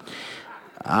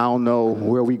 I don't know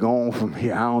where we going from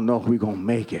here. I don't know if we're going to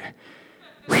make it.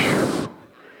 Whew.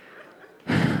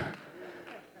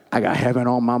 I got heaven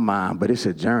on my mind, but it's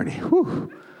a journey. Whew.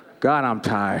 God, I'm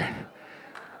tired.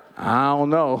 I don't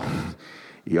know.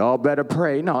 Y'all better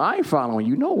pray. No, I ain't following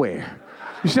you nowhere.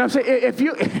 You see what I'm saying?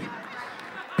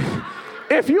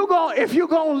 If you're going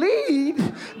to lead,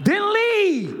 then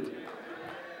lead.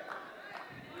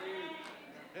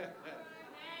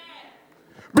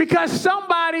 Because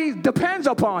somebody depends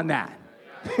upon that.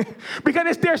 Because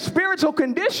it's their spiritual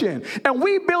condition. And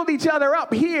we build each other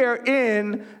up here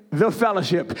in the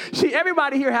fellowship. See,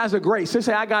 everybody here has a grace. They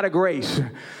say, I got a grace.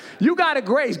 You got a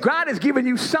grace. God has given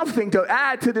you something to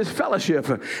add to this fellowship.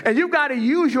 And you've got to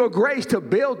use your grace to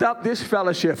build up this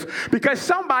fellowship. Because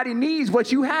somebody needs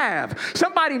what you have.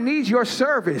 Somebody needs your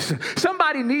service.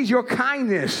 Somebody needs your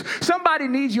kindness. Somebody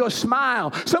needs your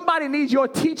smile. Somebody needs your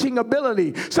teaching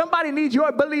ability. Somebody needs your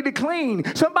ability to clean.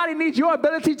 Somebody needs your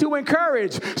ability to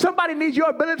encourage. Somebody needs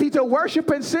your ability to worship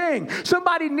and sing.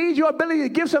 Somebody needs your ability to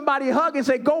give somebody a hug and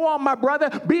say, go on, my brother.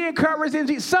 Be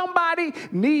encouraged. Somebody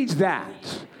needs that.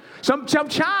 Some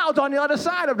child on the other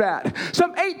side of that.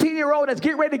 Some 18-year-old that's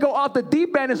getting ready to go off the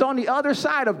deep end is on the other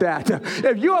side of that.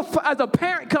 If you, as a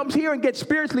parent, comes here and gets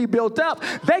spiritually built up,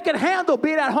 they can handle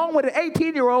being at home with an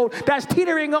 18-year-old that's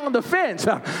teetering on the fence.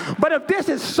 But if this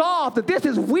is soft, if this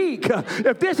is weak,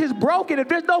 if this is broken, if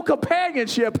there's no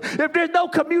companionship, if there's no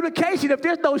communication, if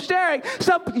there's no sharing,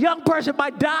 some young person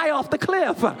might die off the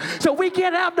cliff. So we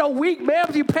can't have no weak,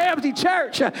 mamsy-pamsy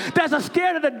church that's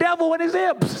scared of the devil and his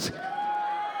imps.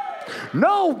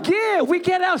 No, give. We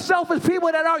can't have selfish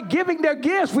people that aren't giving their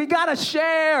gifts. We got to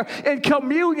share in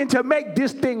communion to make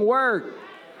this thing work.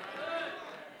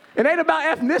 It ain't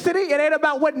about ethnicity. It ain't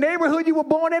about what neighborhood you were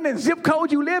born in and zip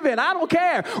code you live in. I don't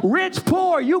care. Rich,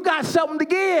 poor, you got something to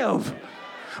give.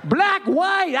 Black,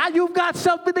 white, you've got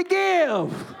something to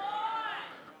give.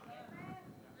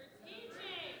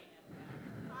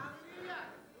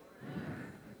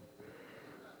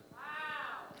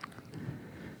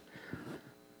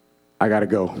 I got to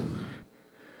go.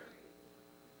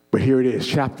 But here it is,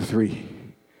 chapter 3.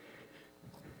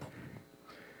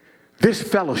 This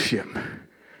fellowship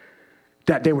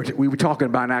that we were talking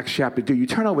about in Acts chapter 2, you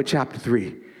turn over chapter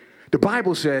 3. The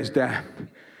Bible says that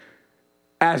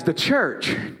as the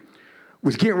church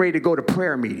was getting ready to go to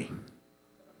prayer meeting,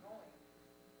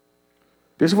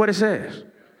 this is what it says.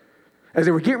 As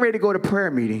they were getting ready to go to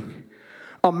prayer meeting,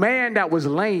 a man that was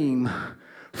lame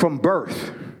from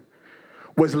birth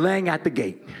was laying at the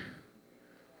gate.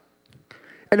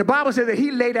 And the Bible says that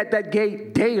he laid at that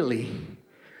gate daily,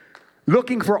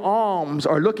 looking for alms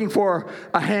or looking for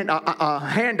a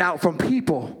handout from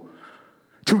people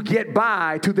to get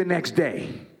by to the next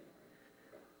day.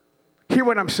 Hear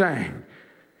what I'm saying?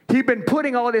 He'd been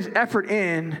putting all this effort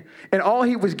in, and all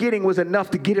he was getting was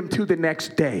enough to get him to the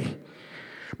next day.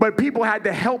 But people had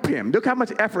to help him. Look how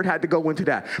much effort had to go into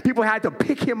that. People had to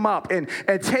pick him up and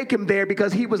take him there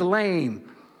because he was lame.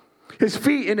 His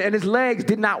feet and his legs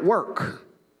did not work.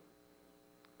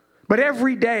 But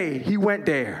every day he went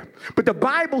there. But the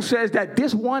Bible says that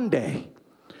this one day,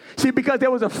 see, because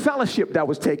there was a fellowship that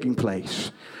was taking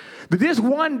place. This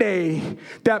one day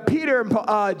that Peter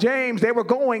and James, they were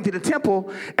going to the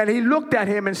temple, and he looked at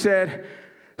him and said,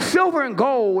 "Silver and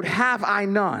gold have I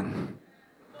none."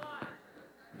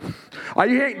 Are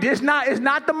you hearing? It's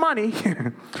not the money.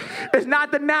 It's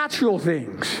not the natural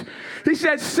things. He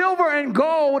said, "Silver and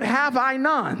gold have I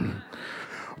none,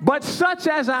 but such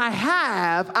as I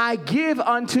have, I give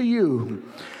unto you."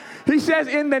 He says,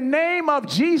 "In the name of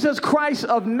Jesus Christ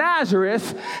of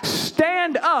Nazareth, stand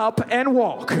stand up and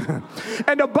walk.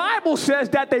 And the Bible says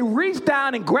that they reached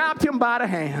down and grabbed him by the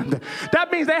hand.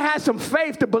 That means they had some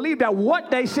faith to believe that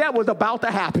what they said was about to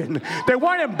happen. They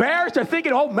weren't embarrassed or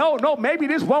thinking, oh, no, maybe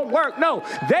this won't work. No,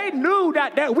 they knew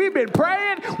that we've been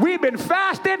praying, we've been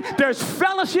fasting, there's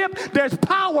fellowship, there's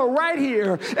power right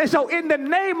here. And so in the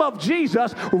name of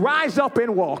Jesus, rise up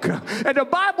and walk. And the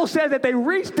Bible says that they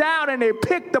reached down and they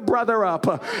picked the brother up.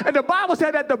 And the Bible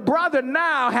said that the brother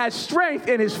now has strength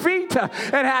in his feet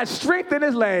and has strength in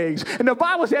his legs. And the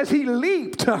Bible says he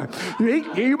leaped. You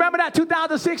remember that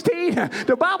 2016?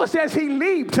 The Bible says he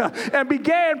leaped and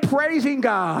began praising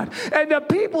God. And the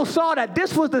people saw that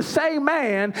this was the same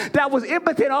man that was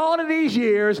impotent all of these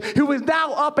years who was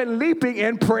now up and leaping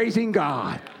and praising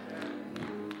God.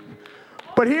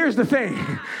 But here's the thing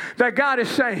that God is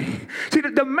saying. See,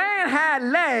 the man had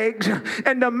legs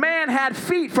and the man had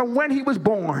feet from when he was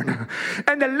born.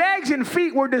 And the legs and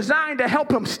feet were designed to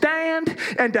help him stand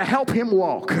and to help him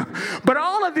walk. But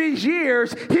all of these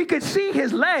years, he could see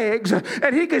his legs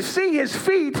and he could see his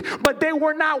feet, but they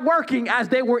were not working as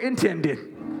they were intended.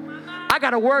 I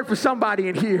got a word for somebody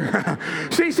in here.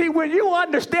 See, when you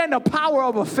understand the power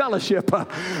of a fellowship,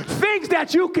 things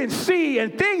that you can see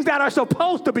and things that are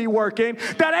supposed to be working,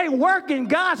 that ain't working,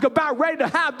 God's about ready to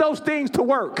have those things to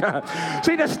work.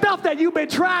 See, the stuff that you've been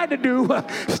trying to do,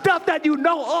 stuff that you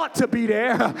know ought to be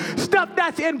there, stuff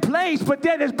that's in place, but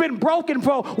then it's been broken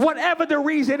for whatever the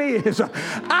reason is.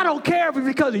 I don't care if it's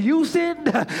because you sinned.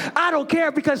 I don't care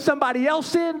if because somebody else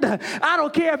sinned. I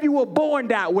don't care if you were born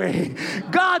that way.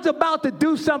 God's about to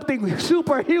do something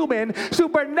superhuman,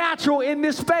 supernatural in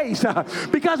this space.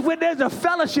 Because when there's a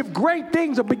fellowship, great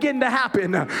things will begin to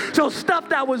happen. So stuff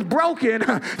that was broken,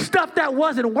 stuff that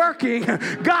wasn't working,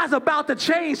 God's about to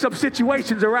change some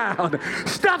situations around.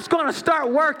 Stuff's going to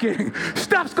start working.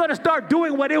 Stuff's going to start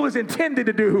doing what it was intended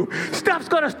to do. Stuff's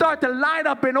going to start to line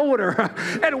up in order.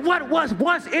 And what was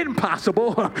once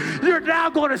impossible, you're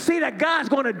now going to see that God's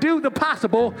going to do the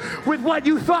possible with what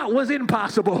you thought was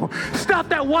impossible. Stuff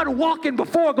that wasn't walking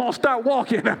before going to start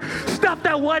walking. Stuff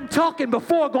that wasn't talking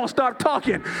before going to start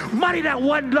talking. Money that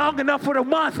wasn't long enough for the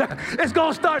month is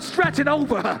going to start stretching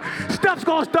over. Stuff's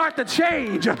going to start to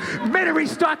change.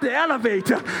 Ministries start to elevate.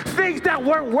 Things that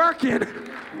weren't working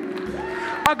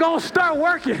are going to start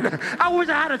working. I wish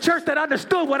I had a church that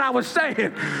understood what I was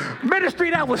saying. Ministry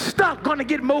that was stuck going to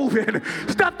get moving.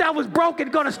 Stuff that was broken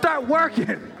going to start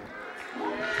working.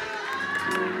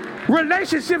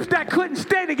 Relationships that couldn't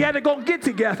stay together going to get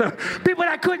together. People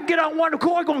that couldn't get on one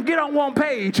accord going to get on one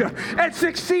page and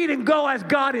succeed and go as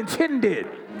God intended.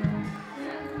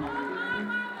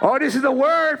 Oh, this is a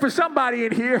word for somebody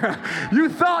in here. You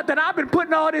thought that I've been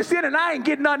putting all this in and I ain't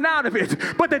getting nothing out of it.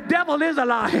 But the devil is a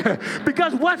liar.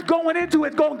 Because what's going into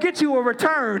it's going to get you a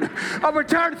return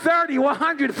 30 or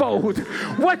 100-fold.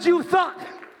 What you thought,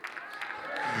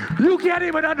 you can't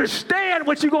even understand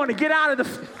what you're going to get out of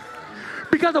the...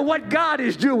 because of what God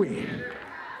is doing.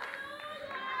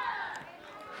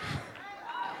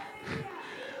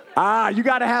 You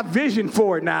got to have vision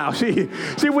for it now. See,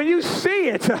 when you see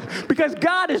it, because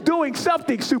God is doing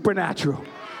something supernatural.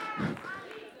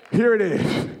 Here it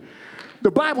is.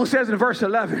 The Bible says in verse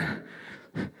 11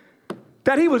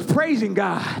 that he was praising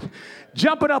God,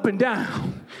 jumping up and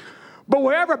down. But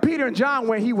wherever Peter and John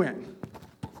went, he went.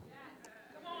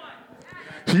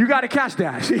 So you got to catch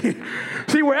that.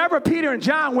 See, wherever Peter and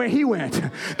John went, he went.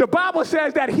 The Bible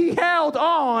says that he held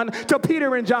on to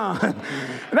Peter and John.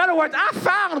 In other words, I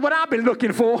found what I've been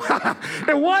looking for.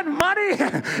 It wasn't money,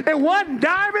 it wasn't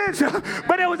diamonds,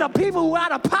 but it was a people who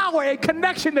had a power and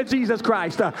connection to Jesus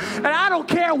Christ. And I don't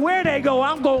care where they go,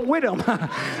 I'm going with them.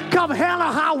 Come hell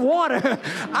or high water,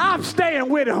 I'm staying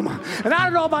with them. And I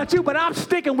don't know about you, but I'm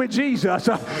sticking with Jesus.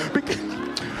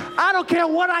 I don't care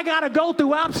what I got to go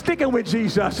through, I'm sticking with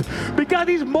Jesus because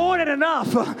he's more than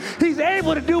enough. He's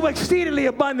able to do exceedingly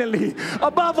abundantly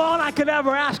above all I could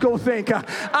ever ask or think.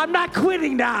 I'm not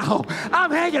quitting now.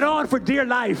 I'm hanging on for dear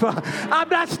life. I'm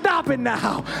not stopping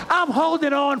now. I'm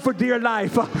holding on for dear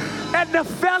life. And the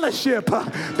fellowship,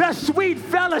 the sweet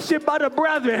fellowship of the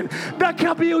brethren, the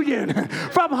communion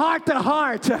from heart to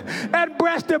heart and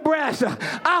breast to breast,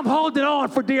 I'm holding on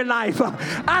for dear life.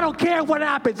 I don't care what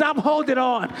happens, I'm holding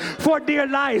on for dear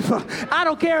life. I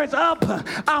don't care it's up,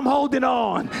 I'm holding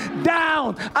on.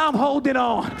 Down, I'm holding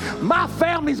on. My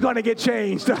family's going to get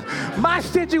changed. My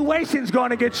situation's going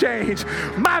to get changed.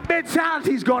 My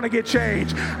mentality's going to get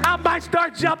changed. I might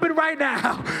start jumping right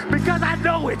now because I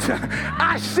know it.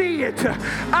 I see it.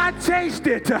 I taste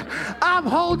it. I'm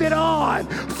holding on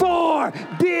for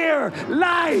dear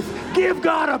life. Give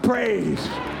God a praise.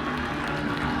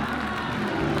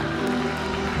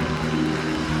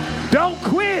 Don't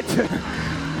quit.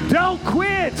 Don't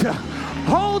quit.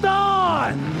 Hold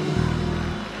on.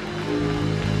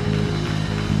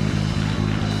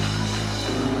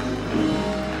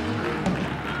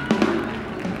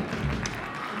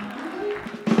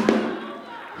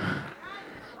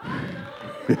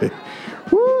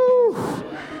 Woo.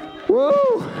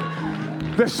 Woo.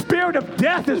 The spirit of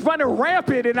death is running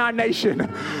rampant in our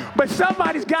nation. But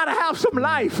somebody's got to have some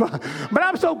life. But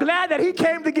I'm so glad that he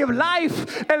came to give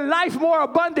life and life more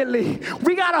abundantly.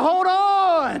 We got to hold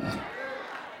on.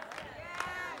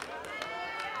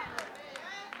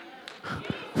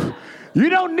 You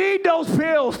don't need those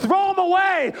pills. Throw them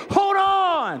away. Hold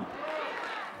on.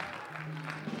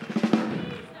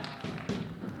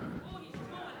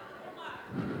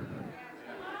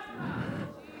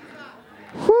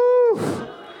 Whew.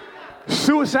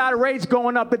 Suicide rates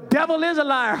going up. The devil is a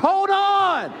liar. Hold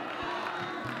on.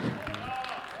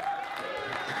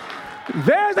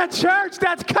 There's a church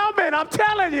that's coming. I'm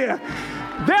telling you.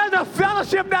 There's a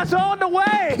fellowship that's on the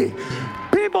way.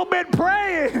 People been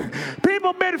praying.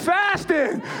 People been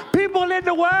fasting. People in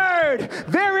the Word.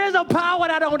 There is a power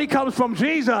that only comes from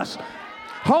Jesus.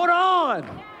 Hold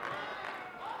on.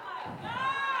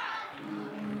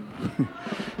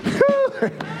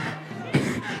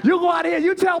 You go out here,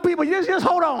 you tell people, just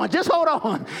hold on, just hold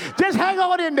on. Just hang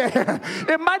on in there.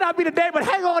 It might not be the day, but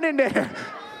hang on in there.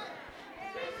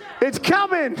 It's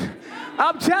coming.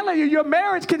 I'm telling you, your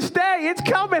marriage can stay. It's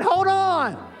coming. Hold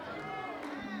on.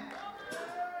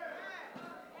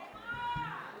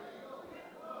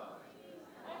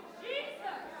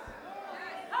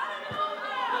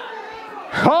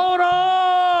 Hold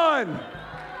on.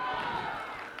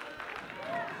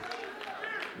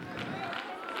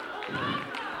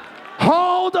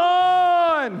 Hold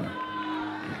on.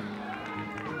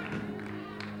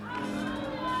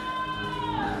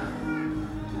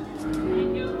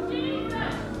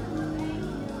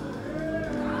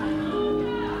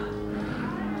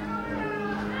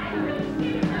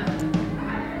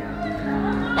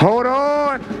 Hold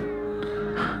on.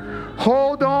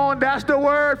 Hold on. That's the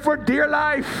word for dear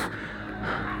life.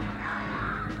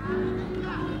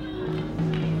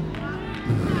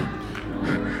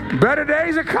 Better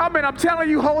days are coming. I'm telling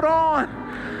you, hold on.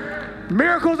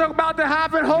 Miracles are about to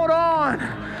happen. Hold on.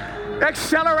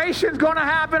 Acceleration's going to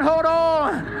happen. Hold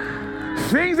on.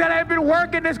 Things that have been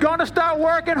working is going to start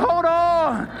working. Hold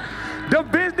on. The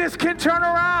business can turn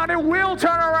around. It will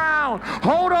turn around.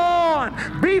 Hold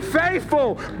on. Be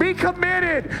faithful. Be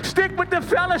committed. Stick with the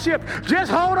fellowship.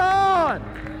 Just hold on.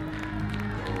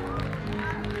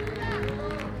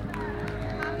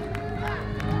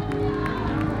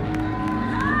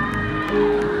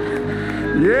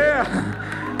 Yeah.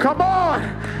 Come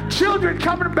on. Children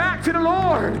coming back to the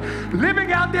Lord.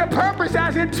 Living out their purpose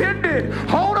as intended.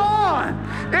 Hold on.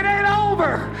 It ain't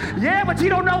over. Yeah, but you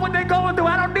don't know what they're going through.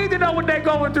 I don't need to know what they're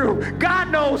going through. God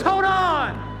knows. Hold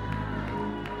on.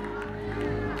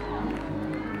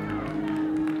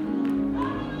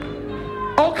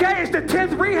 Okay, it's the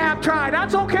 10th rehab try.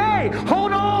 That's okay.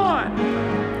 Hold on.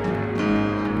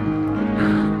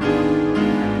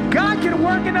 God can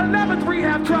work in the 11th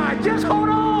rehab try. Just hold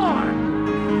on.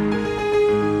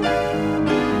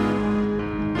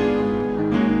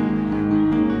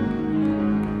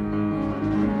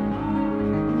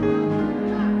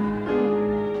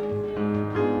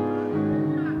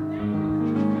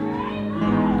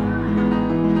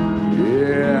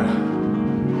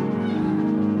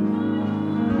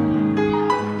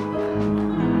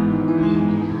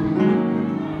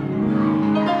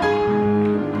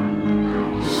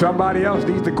 Somebody else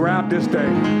needs to grab this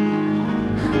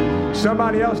thing.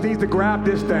 Somebody else needs to grab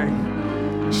this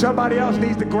thing. Somebody else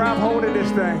needs to grab hold of this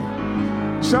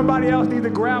thing. Somebody else needs to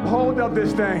grab hold of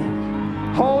this thing.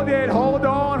 Hold it, hold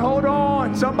on, hold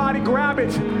on. Somebody grab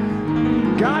it.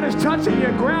 God is touching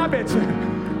you. Grab it.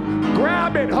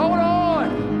 Grab it. Hold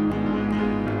on.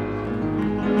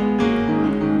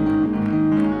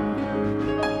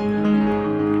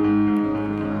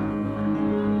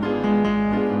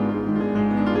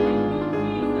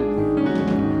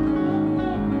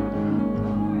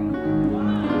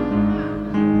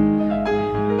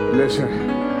 Listen,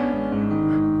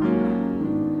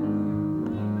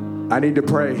 I need to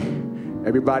pray.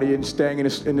 Everybody staying in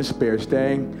the spirit,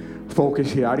 staying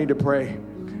focused here. I need to pray.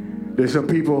 There's some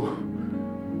people,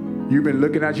 you've been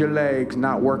looking at your legs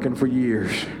not working for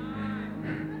years.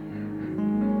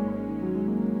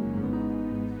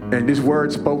 And this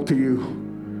word spoke to you.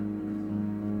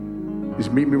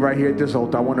 Just meet me right here at this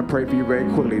altar. I want to pray for you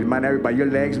very quickly. Everybody,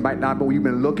 your legs might not, but you've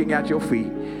been looking at your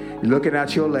feet. Looking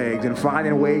at your legs and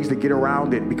finding ways to get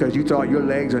around it because you thought your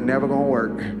legs are never going to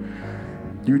work.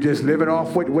 You just living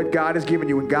off what God has given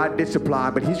you, and God did supply,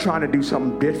 but he's trying to do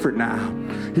something different now.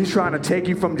 He's trying to take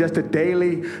you from just the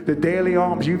daily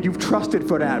alms. You've trusted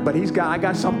for that, but I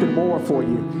got something more for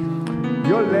you.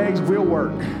 Your legs will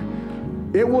work.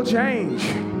 It will change.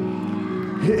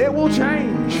 It will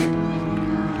change.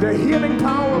 The healing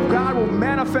power of God will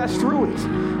manifest through it.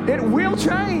 It will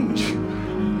change.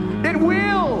 It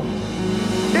will.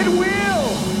 It will.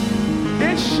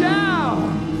 It shall.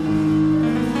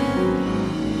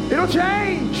 It'll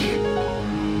change.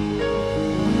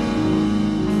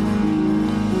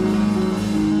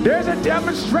 There's a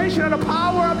demonstration of the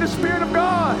power of the Spirit of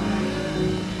God.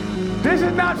 This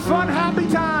is not fun, happy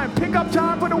time, pick up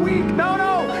time for the week. No.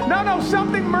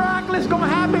 Something miraculous is going to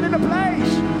happen in the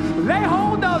place. Lay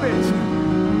hold of it.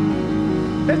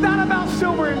 It's not about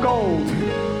silver and gold.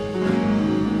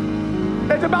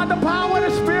 It's about the power of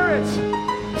the Spirit.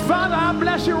 Father, I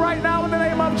bless you right now in the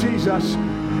name of Jesus.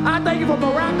 I thank you for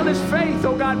miraculous faith,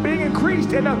 oh God, being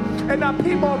increased in the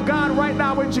people of God right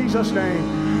now in Jesus'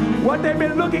 name. What they've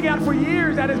been looking at for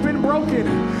years that has been broken.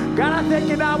 God, I thank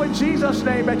you now in Jesus'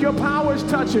 name that your power is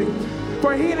touching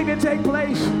for healing to take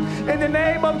place in the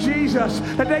name of Jesus,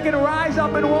 that they can rise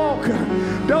up and walk.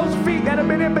 Those feet that have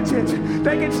been impotent,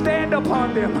 they can stand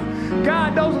upon them.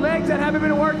 God, those legs that haven't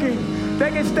been working,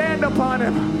 they can stand upon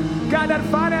them. God, that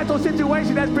financial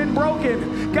situation that's been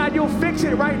broken, God, you'll fix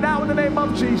it right now in the name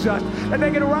of Jesus. That they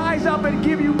can rise up and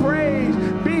give you praise.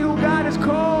 Be who God has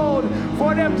called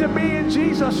for them to be in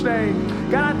Jesus' name.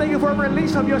 God, I thank you for a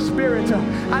release of your Spirit.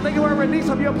 I thank you for a release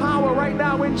of your power right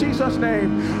now in Jesus'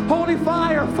 name. Holy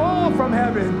fire, fall from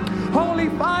heaven. Holy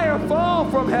fire, fall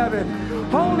from heaven.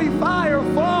 Holy fire,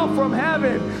 fall from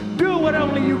heaven. Do what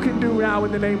only you can do now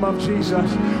in the name of Jesus.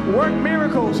 Work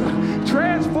miracles,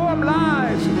 transform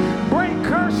lives, break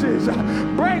curses,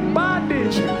 break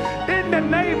bondage in the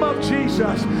name of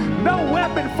Jesus. No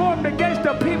weapon formed against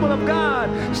the people of God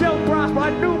shall prosper.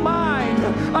 A new mind,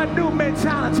 a new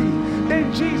mentality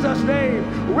in Jesus' name.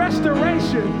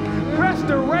 Restoration,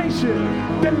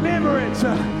 deliverance,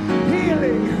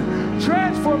 healing,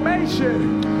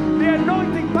 transformation. The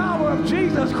anointing power of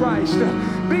Jesus Christ,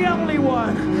 the only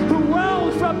one who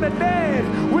rose from the dead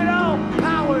with all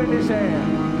power in his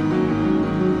hand.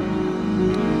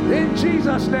 In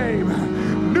Jesus' name,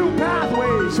 new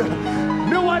pathways,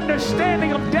 new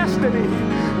understanding of destiny,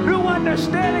 new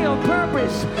understanding of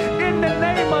purpose. In the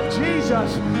name of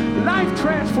Jesus, life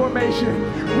transformation,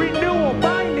 renewal,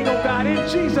 binding, oh God, in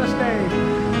Jesus' name.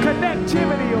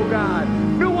 Connectivity, oh God,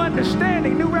 new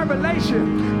understanding, new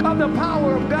revelation of the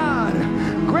power of God.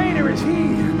 Greater is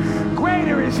He,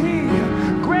 greater is He,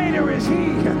 greater is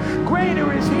He,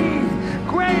 greater is He,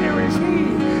 greater is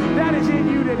He that is in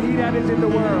you than he that is in the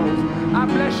world. I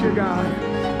bless you, God.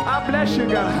 I bless you,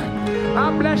 God.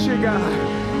 I bless you,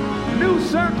 God. New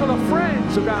circle of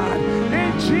friends, oh God,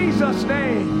 in Jesus'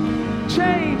 name.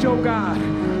 Change, oh God.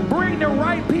 Bring the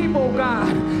right people,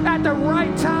 God, at the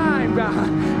right time, God,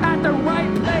 at the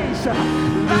right place.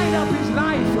 Light up his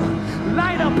life.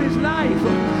 Light up his life.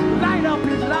 Light up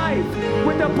his life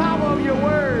with the power of your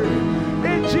word.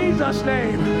 In Jesus'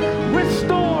 name,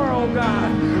 restore, oh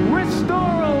God.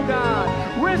 Restore, oh God.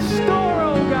 Restore,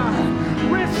 oh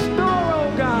God. Restore,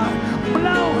 oh God.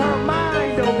 Blow her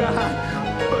mind, oh God.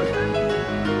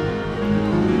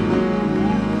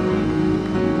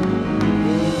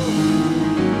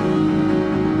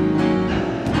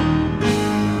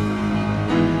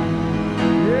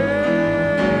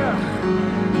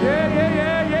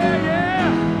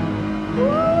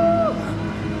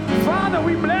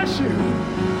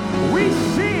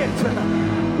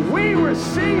 We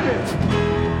receive it.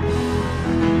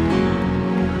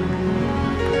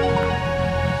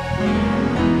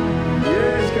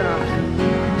 Yes, God.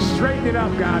 Straighten it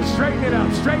up, God. Straighten it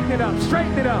up. Straighten it up.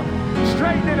 Straighten it up.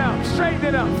 Straighten it up. Straighten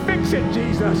it up. Fix it,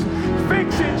 Jesus.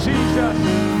 Fix it, Jesus.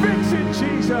 Fix it,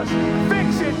 Jesus.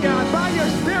 Fix it, God. By your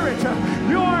Spirit,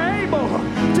 you are able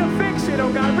to fix it,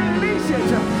 oh God. Release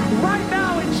it right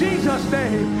now in Jesus'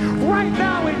 name. Right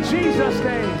now in Jesus'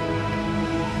 name.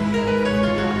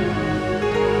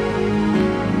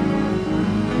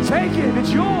 Take it.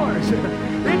 It's yours.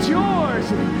 It's yours.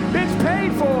 It's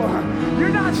paid for.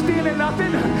 You're not stealing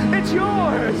nothing. It's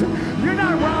yours. You're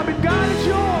not robbing God. It's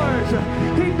yours.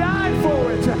 He died for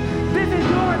it. This is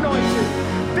your anointing.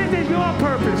 This is your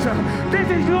purpose. This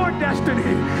is your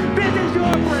destiny. This is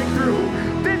your breakthrough.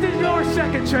 This is your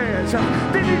second chance.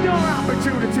 This is your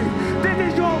opportunity. This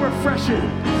is your refreshing.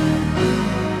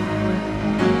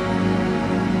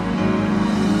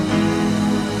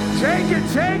 Take it,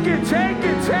 take it, take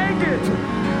it, take it.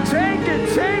 Take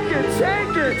it, take it,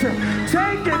 take it.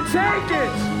 Take it, take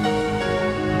it.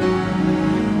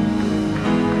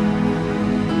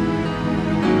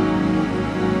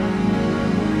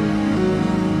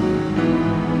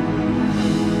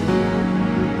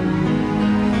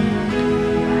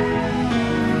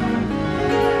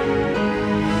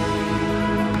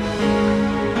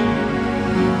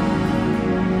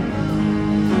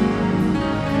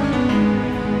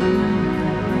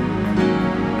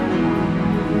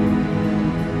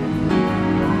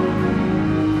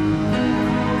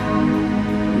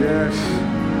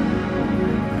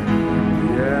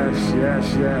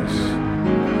 Yes, yes.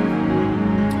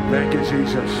 Thank you,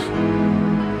 Jesus.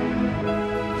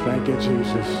 Thank you,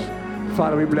 Jesus.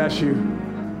 Father, we bless you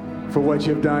for what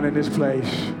you've done in this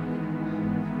place.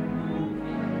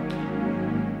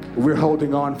 We're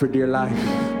holding on for dear life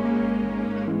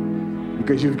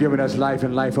because you've given us life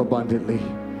and life abundantly.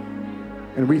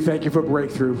 And we thank you for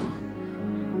breakthrough.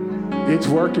 It's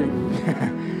working.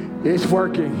 It's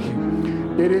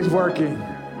working. It is working.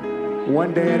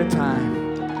 One day at a time,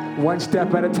 one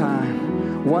step at a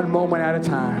time, one moment at a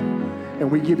time.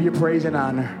 And we give you praise and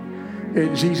honor.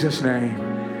 In Jesus' name,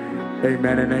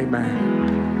 amen and amen.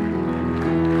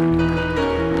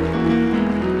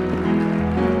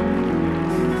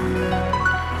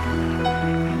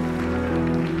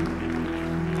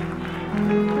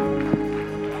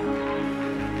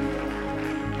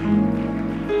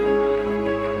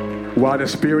 While the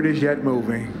Spirit is yet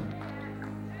moving,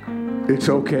 it's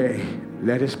okay.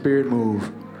 Let His Spirit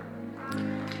move.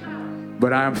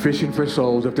 But I am fishing for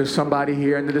souls. If there's somebody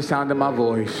here under the sound of my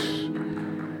voice,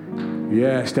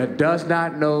 yes, that does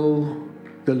not know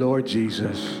the Lord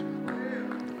Jesus,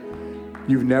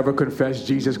 you've never confessed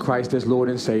Jesus Christ as Lord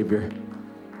and Savior.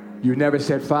 You've never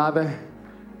said, Father,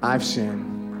 I've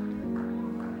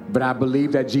sinned, but I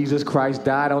believe that Jesus Christ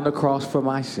died on the cross for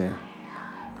my sin.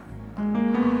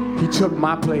 He took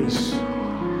my place.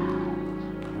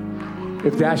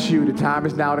 If that's you, the time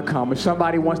is now to come. If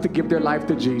somebody wants to give their life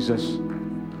to Jesus,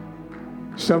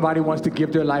 somebody wants to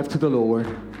give their life to the Lord.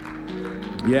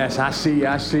 Yes, I see you.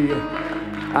 I see you.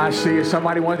 I see you.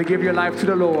 Somebody wants to give your life to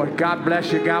the Lord. God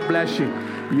bless you. God bless you.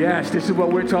 Yes, this is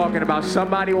what we're talking about.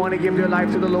 Somebody want to give their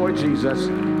life to the Lord Jesus.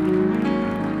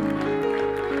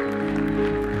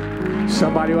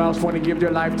 Somebody else want to give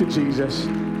their life to Jesus.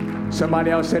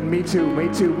 Somebody else said, me too, me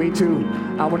too, me too.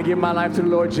 I want to give my life to the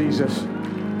Lord Jesus.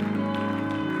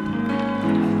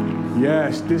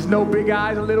 Yes, there's no big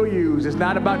I's and little U's. It's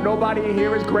not about nobody in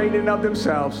here is great in and of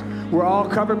themselves. We're all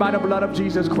covered by the blood of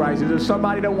Jesus Christ. Is there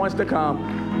somebody that wants to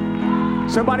come?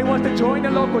 Somebody wants to join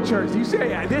the local church. You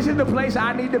say, this is the place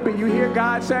I need to be. You hear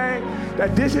God saying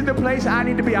that this is the place I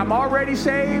need to be. I'm already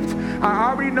saved. I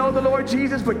already know the Lord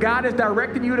Jesus, but God is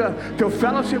directing you to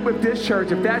fellowship with this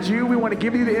church. If that's you, we want to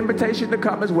give you the invitation to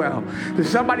come as well. There's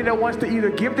somebody that wants to either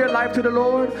give their life to the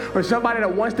Lord or somebody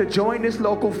that wants to join this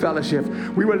local fellowship.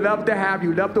 We would love to have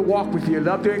you, love to walk with you,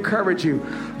 love to encourage you,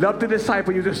 love to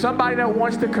disciple you. There's somebody that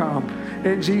wants to come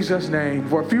in Jesus' name.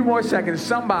 For a few more seconds,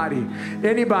 somebody,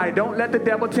 anybody, don't let the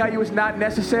devil tell you it's not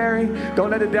necessary. Don't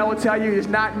let the devil tell you it's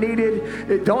not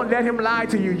needed. Don't let him lie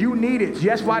to you. You need it.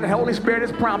 Yes, why the Holy Spirit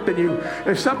is prompting you.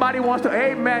 If somebody wants to,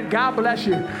 amen, God bless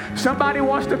you. Somebody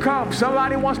wants to come.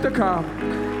 Somebody wants to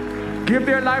come. Give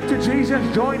their life to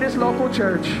Jesus. Join this local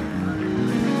church.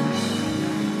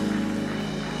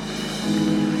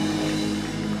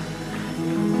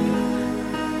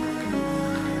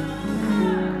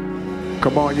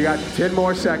 Come on, you got 10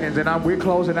 more seconds and we're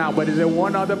closing out. But is there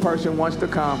one other person wants to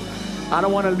come? I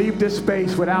don't want to leave this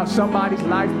space without somebody's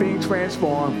life being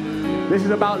transformed. This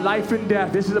is about life and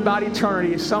death. This is about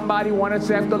eternity. If somebody wants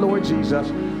to accept the Lord Jesus,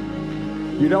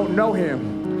 you don't know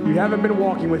him. You haven't been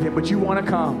walking with him, but you want to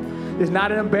come. It's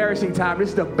not an embarrassing time. This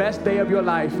is the best day of your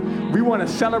life. We want to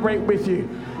celebrate with you.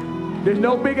 There's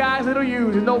no big I's, little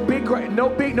U's. There's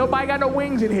nobody got no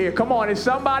wings in here. Come on, if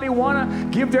somebody want to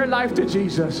give their life to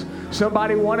Jesus,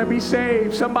 somebody want to be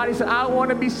saved, somebody said, I want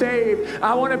to be saved.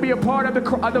 I want to be a part of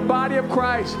the body of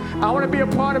Christ. I want to be a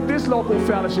part of this local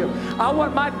fellowship. I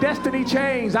want my destiny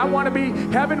changed. I want to be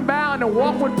heaven bound and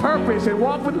walk with purpose and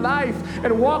walk with life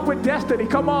and walk with destiny.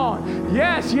 Come on.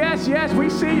 Yes, yes, yes, we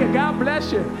see you. God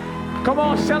bless you. Come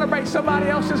on, celebrate. Somebody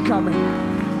else is coming.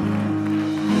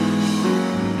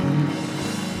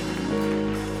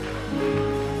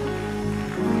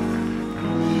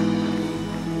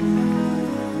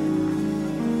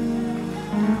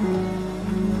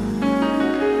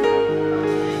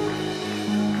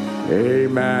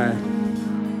 Amen.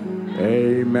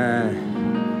 Amen.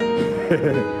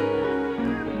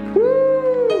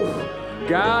 Woo!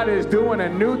 God is doing a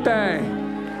new thing.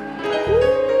 Woo!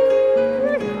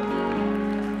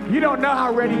 You don't know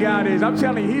how ready God is. I'm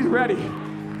telling you, he's ready.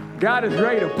 God is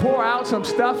ready to pour out some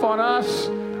stuff on us.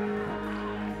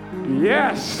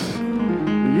 Yes.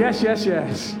 Yes, yes,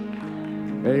 yes.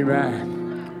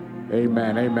 Amen.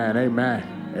 Amen. Amen. Amen.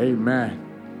 Amen.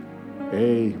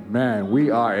 Amen.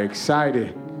 We are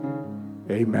excited.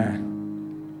 Amen.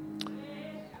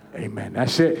 Amen.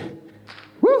 That's it.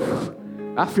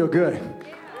 Woo! I feel good.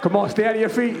 Come on, stand on your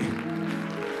feet.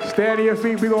 Stand on your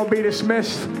feet. We're going to be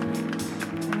dismissed.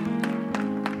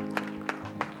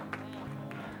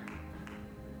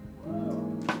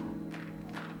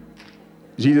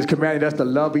 Jesus commanded us to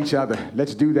love each other.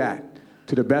 Let's do that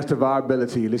to the best of our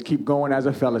ability. Let's keep going as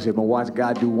a fellowship and watch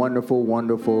God do wonderful,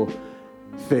 wonderful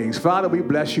things. Father, we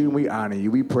bless you and we honor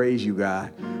you. We praise you,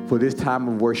 God, for this time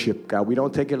of worship, God. We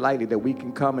don't take it lightly that we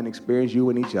can come and experience you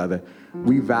and each other.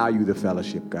 We value the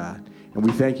fellowship, God. And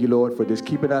we thank you, Lord, for this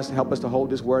keeping us. Help us to hold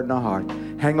this word in our heart.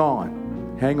 Hang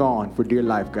on for dear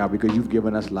life, God, because you've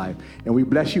given us life. And we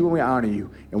bless you and we honor you.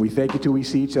 And we thank you till we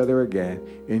see each other again.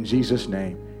 In Jesus'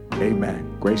 name,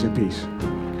 amen. Grace and peace.